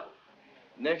bed level.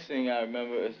 Next thing I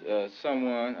remember is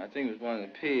someone, I think it was one of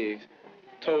the pigs,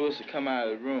 told us to come out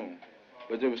of the room.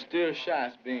 But there were still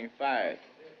shots being fired.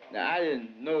 Now, I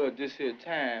didn't know at this here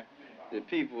time that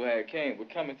people were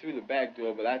coming through the back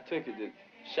door, but I took it that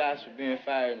shots were being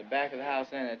fired in the back of the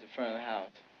house and at the front of the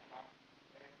house.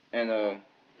 And,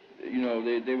 you know,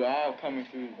 they were all coming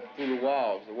through the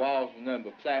walls. The walls were nothing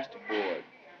but plasterboard.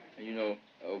 And, you know,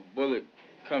 a bullet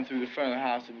come through the front of the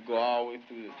house, it would go all the way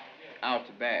out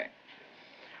the back.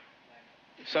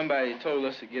 Somebody told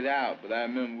us to get out, but I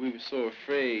remember we were so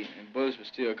afraid and bullets were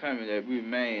still coming that we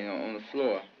remained on the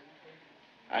floor.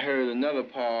 I heard another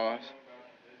pause,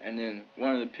 and then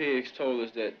one of the pigs told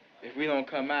us that if we don't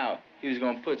come out, he was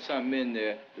going to put something in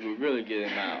there that would really get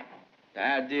him out. The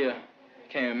idea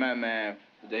came in my mind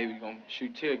they were going to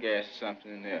shoot tear gas or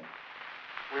something in there.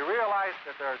 We realize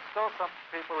that there are still some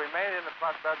people remaining in the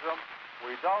front bedroom.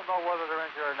 We don't know whether they're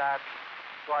injured or not.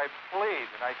 So I plead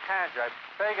and I conjure, I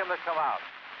beg them to come out.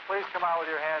 Please come out with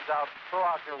your hands out, throw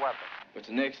out your weapons. But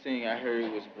the next thing I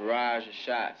heard was a barrage of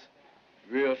shots,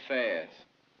 real fast.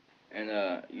 And,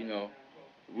 you know,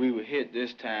 we were hit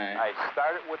this time. I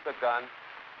started with the gun,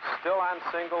 still on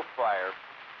single fire,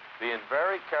 being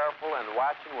very careful and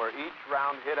watching where each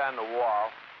round hit on the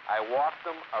wall. I walked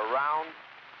them around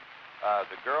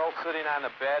the girl sitting on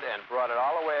the bed and brought it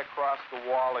all the way across the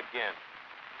wall again.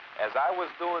 As I was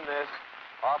doing this,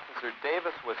 Officer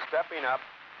Davis was stepping up,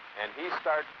 and he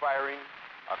started firing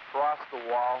across the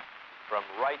wall from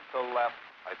right to left.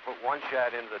 I put one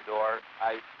shot into the door.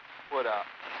 I put a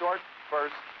short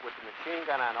burst with the machine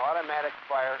gun on automatic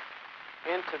fire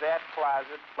into that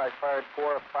closet. I fired 4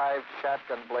 or 5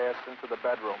 shotgun blasts into the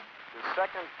bedroom. The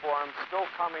second form, still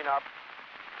coming up,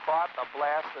 caught a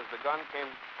blast as the gun came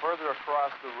further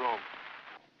across the room.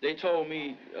 They told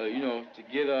me, you know, to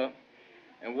get up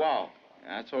and walk.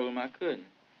 And I told them I couldn't.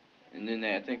 And then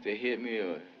I think they hit me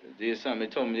or did something. They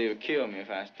told me they would kill me if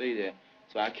I stayed there.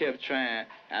 So I kept trying.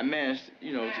 I managed,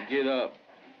 you know, to get up.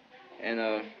 And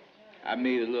I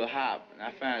made a little hop. And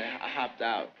I finally hopped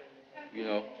out, you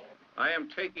know. I am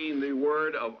taking the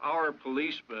word of our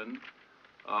policemen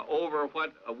over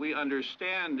what we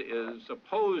understand is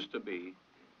supposed to be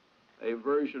a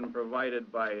version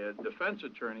provided by defense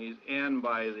attorneys and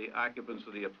by the occupants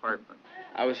of the apartment.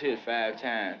 I was hit 5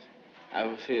 times. I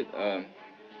was hit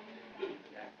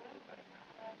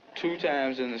 2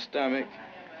 times in the stomach,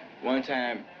 1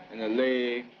 time in the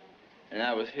leg, and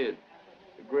I was hit,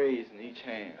 grazed in each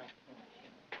hand.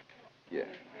 Yeah.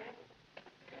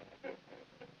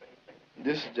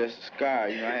 This is just a scar.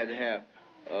 You know, I had to have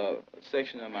a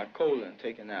section of my colon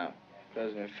taken out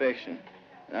because of infection,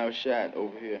 and I was shot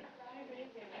over here.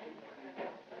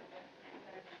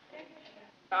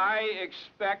 I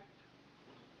expect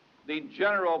the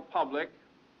general public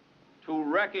to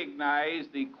recognize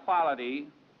the quality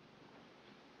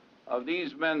of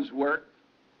these men's work,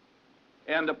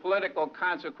 and the political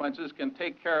consequences can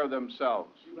take care of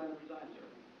themselves.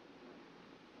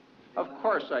 Of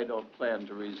course I don't plan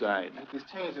to resign. He's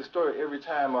changed his story every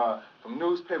time from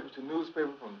newspaper to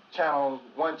newspaper, from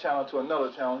one channel to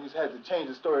another channel. He's had to change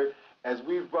the story as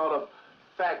we've brought up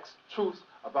facts, truths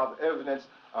about the evidence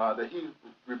that he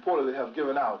reportedly have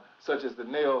given out, such as the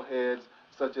nail heads,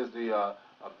 such as the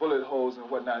bullet holes and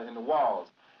whatnot in the walls.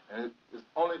 And it's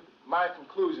only my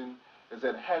conclusion is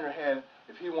that Hanrahan,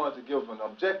 if he wanted to give an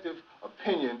objective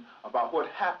opinion about what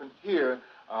happened here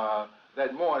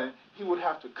that morning, he would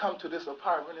have to come to this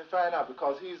apartment and find out,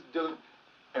 because he's dealing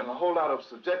in a whole lot of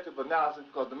subjective analysis,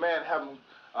 because the man haven't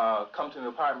come to the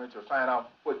apartment to find out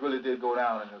what really did go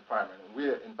down in the apartment. And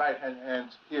we invite Hanrahan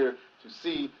here to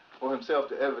see for himself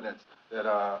the evidence that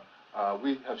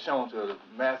we have shown to the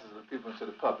masses of the people and to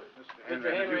the public. Mr.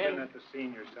 Henry, have you been at the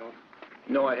scene yourself?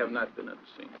 No, I have not been at the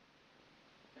scene.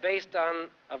 Based on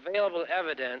available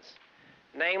evidence,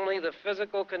 namely the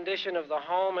physical condition of the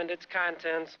home and its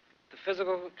contents, the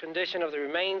physical condition of the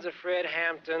remains of Fred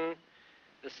Hampton,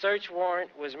 the search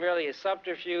warrant was merely a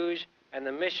subterfuge, and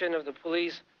the mission of the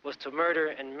police was to murder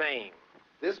and maim.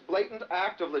 This blatant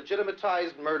act of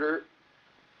legitimatized murder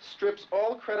strips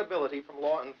all credibility from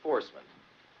law enforcement.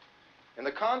 In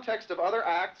the context of other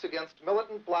acts against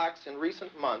militant blacks in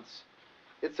recent months,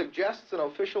 it suggests an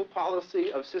official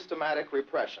policy of systematic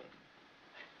repression.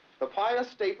 The pious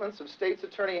statements of State's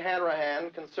Attorney Hanrahan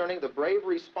concerning the brave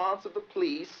response of the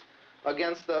police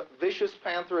against the vicious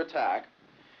Panther attack,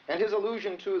 and his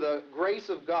allusion to the grace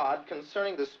of God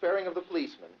concerning the sparing of the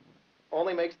policemen,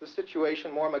 only makes the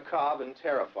situation more macabre and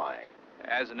terrifying.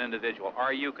 As an individual,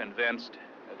 are you convinced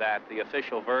that the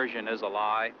official version is a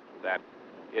lie, that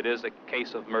it is a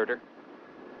case of murder?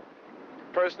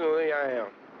 Personally, I am.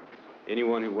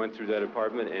 Anyone who went through that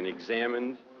apartment and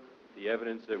examined the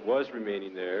evidence that was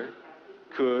remaining there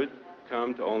could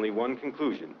come to only one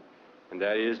conclusion, and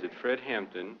that is that Fred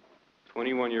Hampton,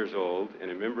 21 years old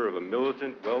and a member of a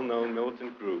militant, well-known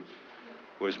militant group,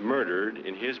 was murdered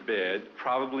in his bed,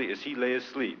 probably as he lay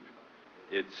asleep.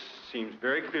 It seems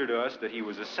very clear to us that he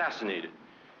was assassinated,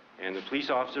 and the police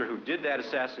officer who did that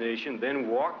assassination then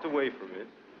walked away from it,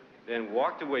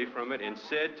 and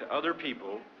said to other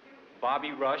people,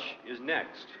 Bobby Rush is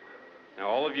next. Now,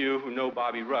 all of you who know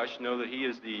Bobby Rush know that he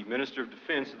is the Minister of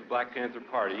Defense of the Black Panther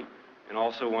Party and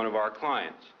also one of our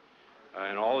clients.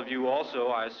 And all of you also,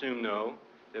 I assume, know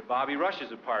that Bobby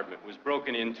Rush's apartment was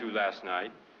broken into last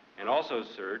night and also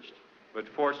searched, But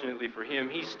fortunately for him,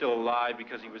 he's still alive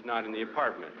because he was not in the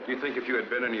apartment. Do you think if you had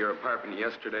been in your apartment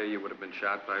yesterday, you would have been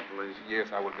shot by police? Yes,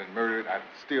 I would have been murdered. I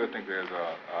still think there's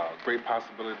a great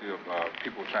possibility of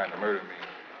people trying to murder me.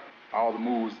 All the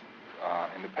moves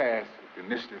in the past, the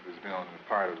initiative has been on the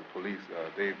part of the police.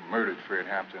 They've murdered Fred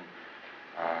Hampton.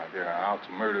 They're out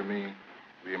to murder me.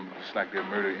 It's like they'll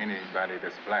murder anybody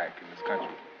that's black in this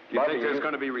country. Do you think there's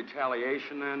going to be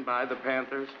retaliation then by the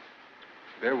Panthers?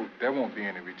 There won't be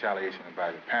any retaliation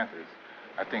by the Panthers.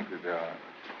 I think that the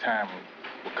time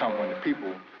will come when the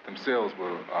people themselves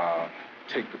will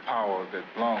take the power that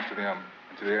belongs to them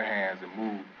into their hands and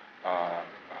move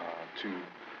to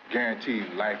guarantee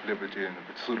life, liberty, and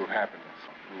the pursuit of happiness.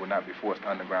 We will not be forced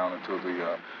underground until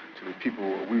the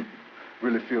people, we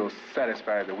really feel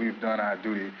satisfied that we've done our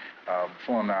duty,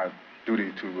 performed our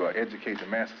duty to educate the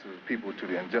masses of the people to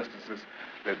the injustices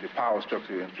that the power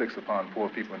structure inflicts upon poor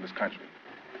people in this country.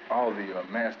 All the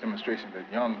mass demonstrations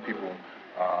that young people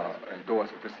endorse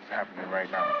that this is happening right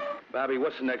now. Bobby,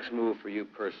 what's the next move for you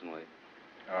personally?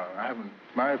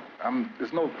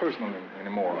 There's no personal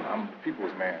anymore. I'm a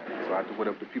people's man, so I do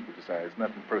whatever the people decide. There's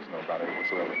nothing personal about it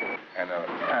whatsoever. And the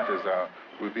Panthers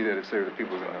will be there to serve the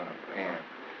people in the end.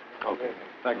 Okay.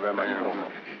 Thank you very much.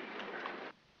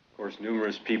 Of course,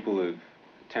 numerous people have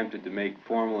attempted to make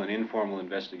formal and informal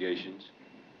investigations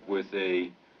with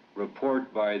a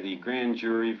report by the grand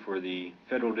jury for the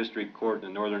Federal District Court in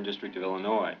the Northern District of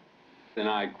Illinois. And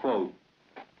I quote,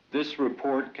 "This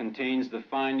report contains the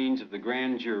findings of the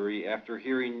grand jury after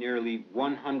hearing nearly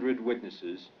 100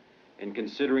 witnesses and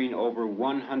considering over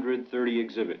 130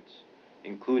 exhibits,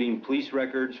 including police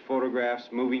records, photographs,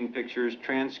 moving pictures,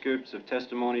 transcripts of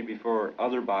testimony before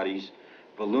other bodies,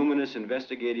 voluminous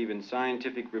investigative and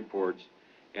scientific reports,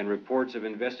 and reports of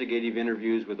investigative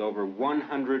interviews with over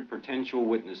 100 potential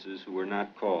witnesses who were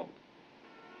not called."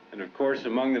 And of course,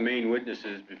 among the main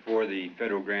witnesses before the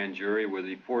federal grand jury were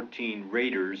the 14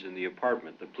 raiders in the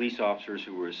apartment, the police officers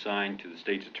who were assigned to the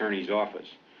state's attorney's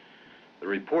office. The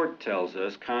report tells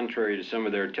us, contrary to some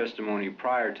of their testimony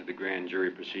prior to the grand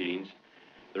jury proceedings,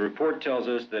 the report tells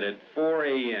us that at 4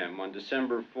 a.m. on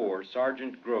December 4,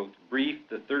 Sergeant Groth briefed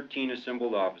the 13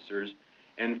 assembled officers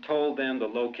and told them the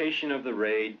location of the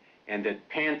raid and that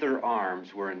Panther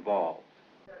arms were involved.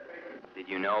 Did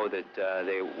you know that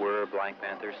they were Black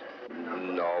Panthers?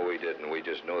 No, we didn't. We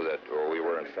just knew that, or we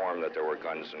were informed that there were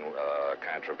guns and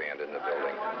contraband in the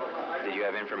building. Did you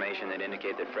have information that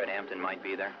indicated that Fred Hampton might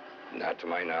be there? Not to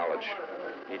my knowledge.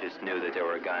 You just knew that there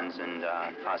were guns and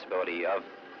possibility of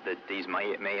that these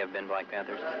may have been Black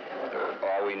Panthers?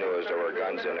 All we knew is there were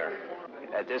guns in there.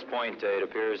 At this point, it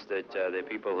appears that the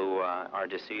people who are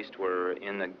deceased were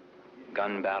in the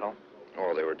gun battle?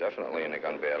 Oh, they were definitely in a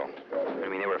gun battle. I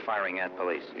mean, they were firing at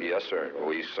police? Yes, sir.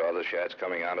 We saw the shots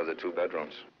coming out of the two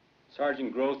bedrooms.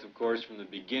 Sergeant Groth, of course, from the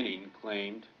beginning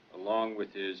claimed, along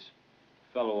with his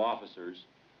fellow officers,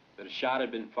 that a shot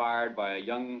had been fired by a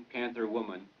young Panther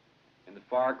woman in the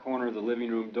far corner of the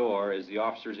living room door as the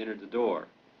officers entered the door.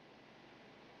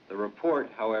 The report,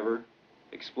 however,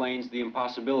 explains the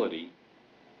impossibility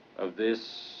of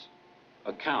this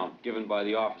account given by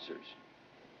the officers.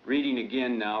 Reading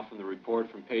again now from the report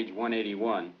from page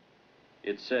 181,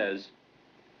 it says,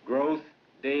 "Groth,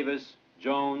 Davis,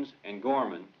 Jones, and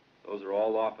Gorman," those are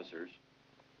all officers,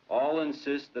 "all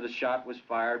insist that a shot was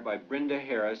fired by Brenda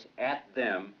Harris at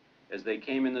them as they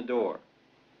came in the door.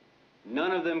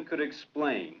 None of them could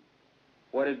explain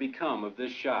what had become of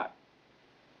this shot,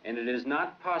 and it is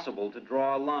not possible to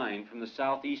draw a line from the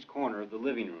southeast corner of the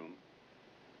living room,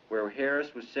 where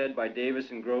Harris was said by Davis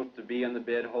and Groth to be on the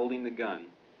bed holding the gun,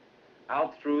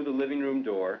 out through the living room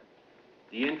door,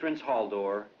 the entrance hall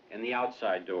door, and the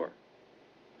outside door.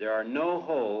 There are no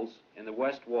holes in the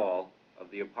west wall of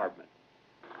the apartment."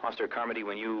 Officer Carmody,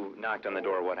 when you knocked on the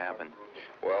door, what happened?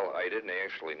 Well, I didn't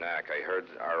actually knock. I heard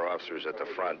our officers at the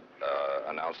front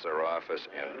announce their office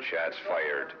and shots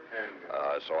fired.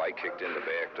 So I kicked in the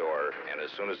back door, and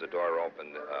as soon as the door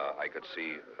opened, I could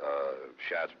see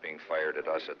shots being fired at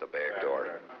us at the back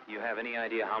door. Do you have any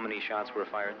idea how many shots were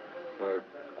fired?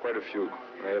 Quite a few.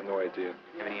 I have no idea. Do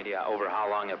you have any idea over how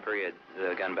long a period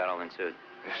the gun battle ensued?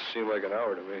 It seemed like an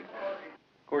hour to me.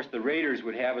 Of course, the raiders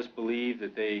would have us believe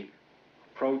that they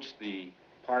approached the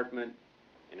apartment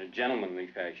in a gentlemanly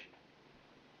fashion,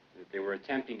 that they were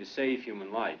attempting to save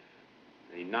human life.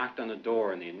 They knocked on the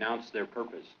door and they announced their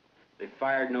purpose. They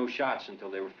fired no shots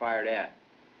until they were fired at.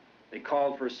 They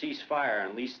called for a ceasefire on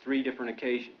at least 3 different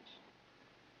occasions.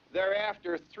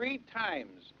 Thereafter, 3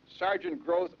 times, Sergeant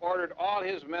Groth ordered all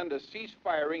his men to cease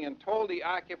firing and told the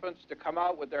occupants to come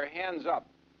out with their hands up.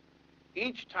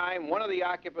 Each time, one of the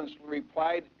occupants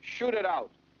replied, "Shoot it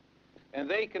out." and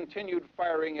they continued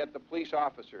firing at the police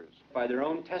officers. By their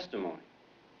own testimony,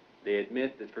 they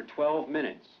admit that for 12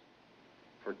 minutes,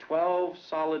 for 12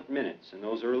 solid minutes in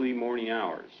those early morning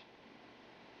hours,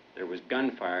 there was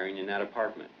gunfiring in that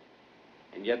apartment.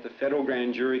 And yet the federal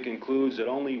grand jury concludes that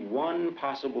only one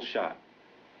possible shot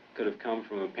could have come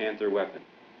from a Panther weapon.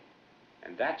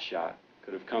 And that shot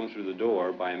could have come through the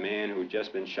door by a man who had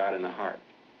just been shot in the heart.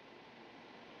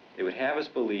 They would have us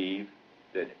believe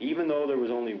that even though there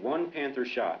was only one Panther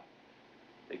shot,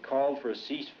 they called for a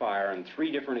ceasefire on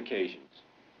 3 different occasions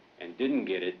and didn't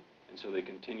get it, and so they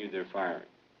continued their firing.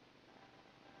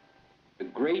 The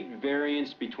great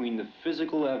variance between the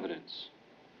physical evidence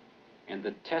and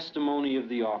the testimony of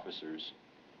the officers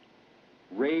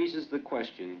raises the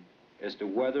question as to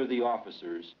whether the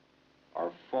officers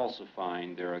are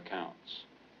falsifying their accounts.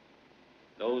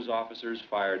 Those officers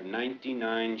fired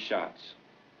 99 shots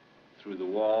through the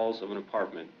walls of an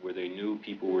apartment where they knew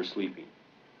people were sleeping.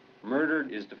 Murder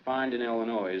is defined in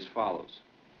Illinois as follows: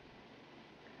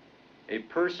 a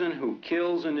person who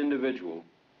kills an individual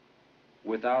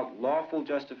without lawful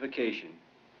justification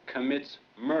commits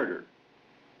murder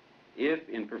if,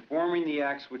 in performing the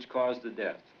acts which caused the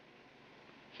death,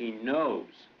 he knows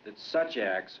that such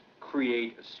acts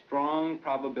create a strong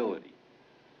probability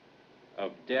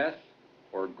of death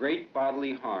or great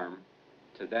bodily harm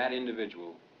to that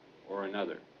individual or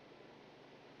another.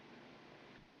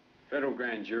 Federal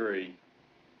grand jury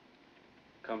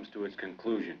comes to its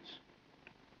conclusions.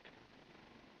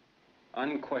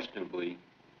 Unquestionably,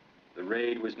 the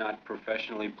raid was not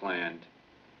professionally planned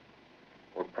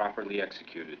or properly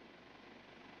executed,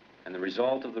 and the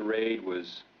result of the raid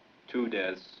was 2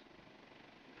 deaths,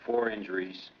 4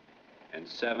 injuries, and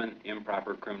 7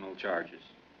 improper criminal charges.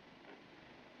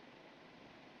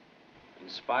 In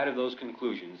spite of those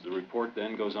conclusions, the report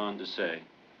then goes on to say,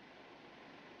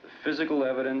 the physical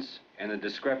evidence and the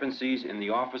discrepancies in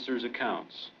the officers'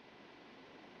 accounts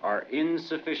are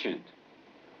insufficient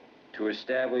to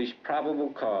establish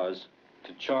probable cause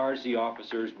to charge the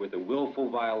officers with a willful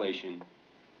violation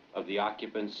of the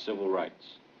occupant's civil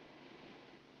rights.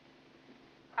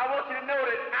 I want you to know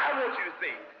that I want you to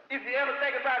think. If you ever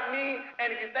think about me,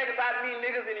 and if you think about me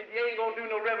niggas, and if you ain't gonna do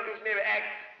no revolutionary act,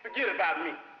 forget about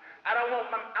me. I don't want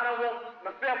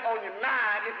myself on your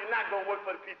mind if you're not gonna work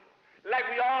for the people. Like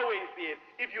we always said,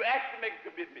 if you actually make a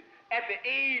commitment at the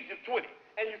age of 20,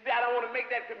 and you say, I don't want to make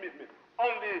that commitment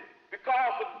only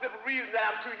because for the simple reason that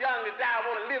I'm too young to die, I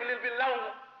want to live a little bit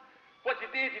longer, what you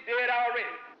did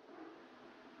already.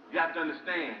 You have to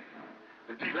understand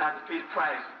that people have to pay the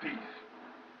price for peace.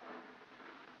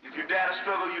 If you dare to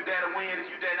struggle, you dare to win. If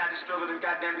you dare not to struggle, then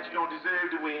goddamn it, you don't deserve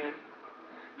to win.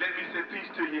 Let me say peace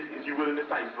to you if you're willing to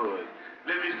fight for it.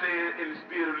 Let me say it in the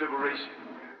spirit of liberation.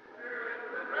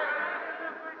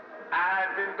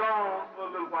 I've been gone for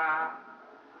a little while.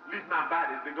 At least my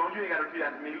body's been gone. You ain't got to repeat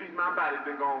after me. At least my body's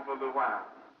been gone for a little while.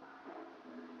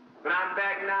 But I'm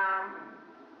back now,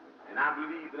 and I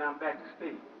believe that I'm back to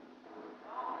stay.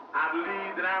 I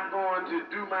believe that I'm going to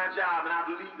do my job, and I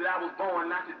believe that I was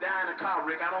born not to die in a car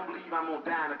wreck. I don't believe I'm going to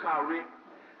die in a car wreck.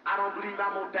 I don't believe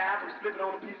I'm going to die from slipping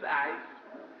on a piece of ice.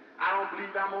 I don't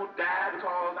believe I'm going to die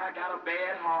because I got a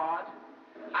bad heart.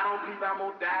 I don't believe I'm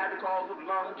going to die because of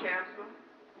lung cancer.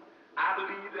 I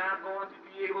believe that I'm going to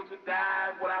be able to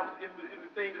die what I was in the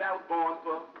things that I was born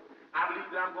for. I believe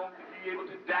that I'm going to be able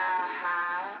to die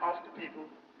high off the people.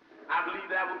 I believe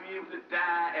that I will be able to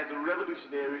die as a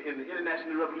revolutionary in the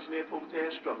international revolutionary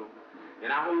proletarian struggle.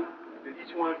 And I hope that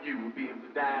each one of you will be able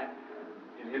to die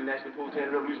in the international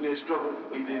proletarian revolutionary struggle,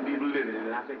 or you didn't be able to live in it.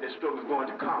 And I think that struggle is going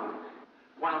to come.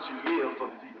 Why don't you live for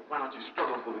the people? Why don't you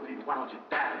struggle for the people? Why don't you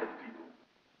die for the people?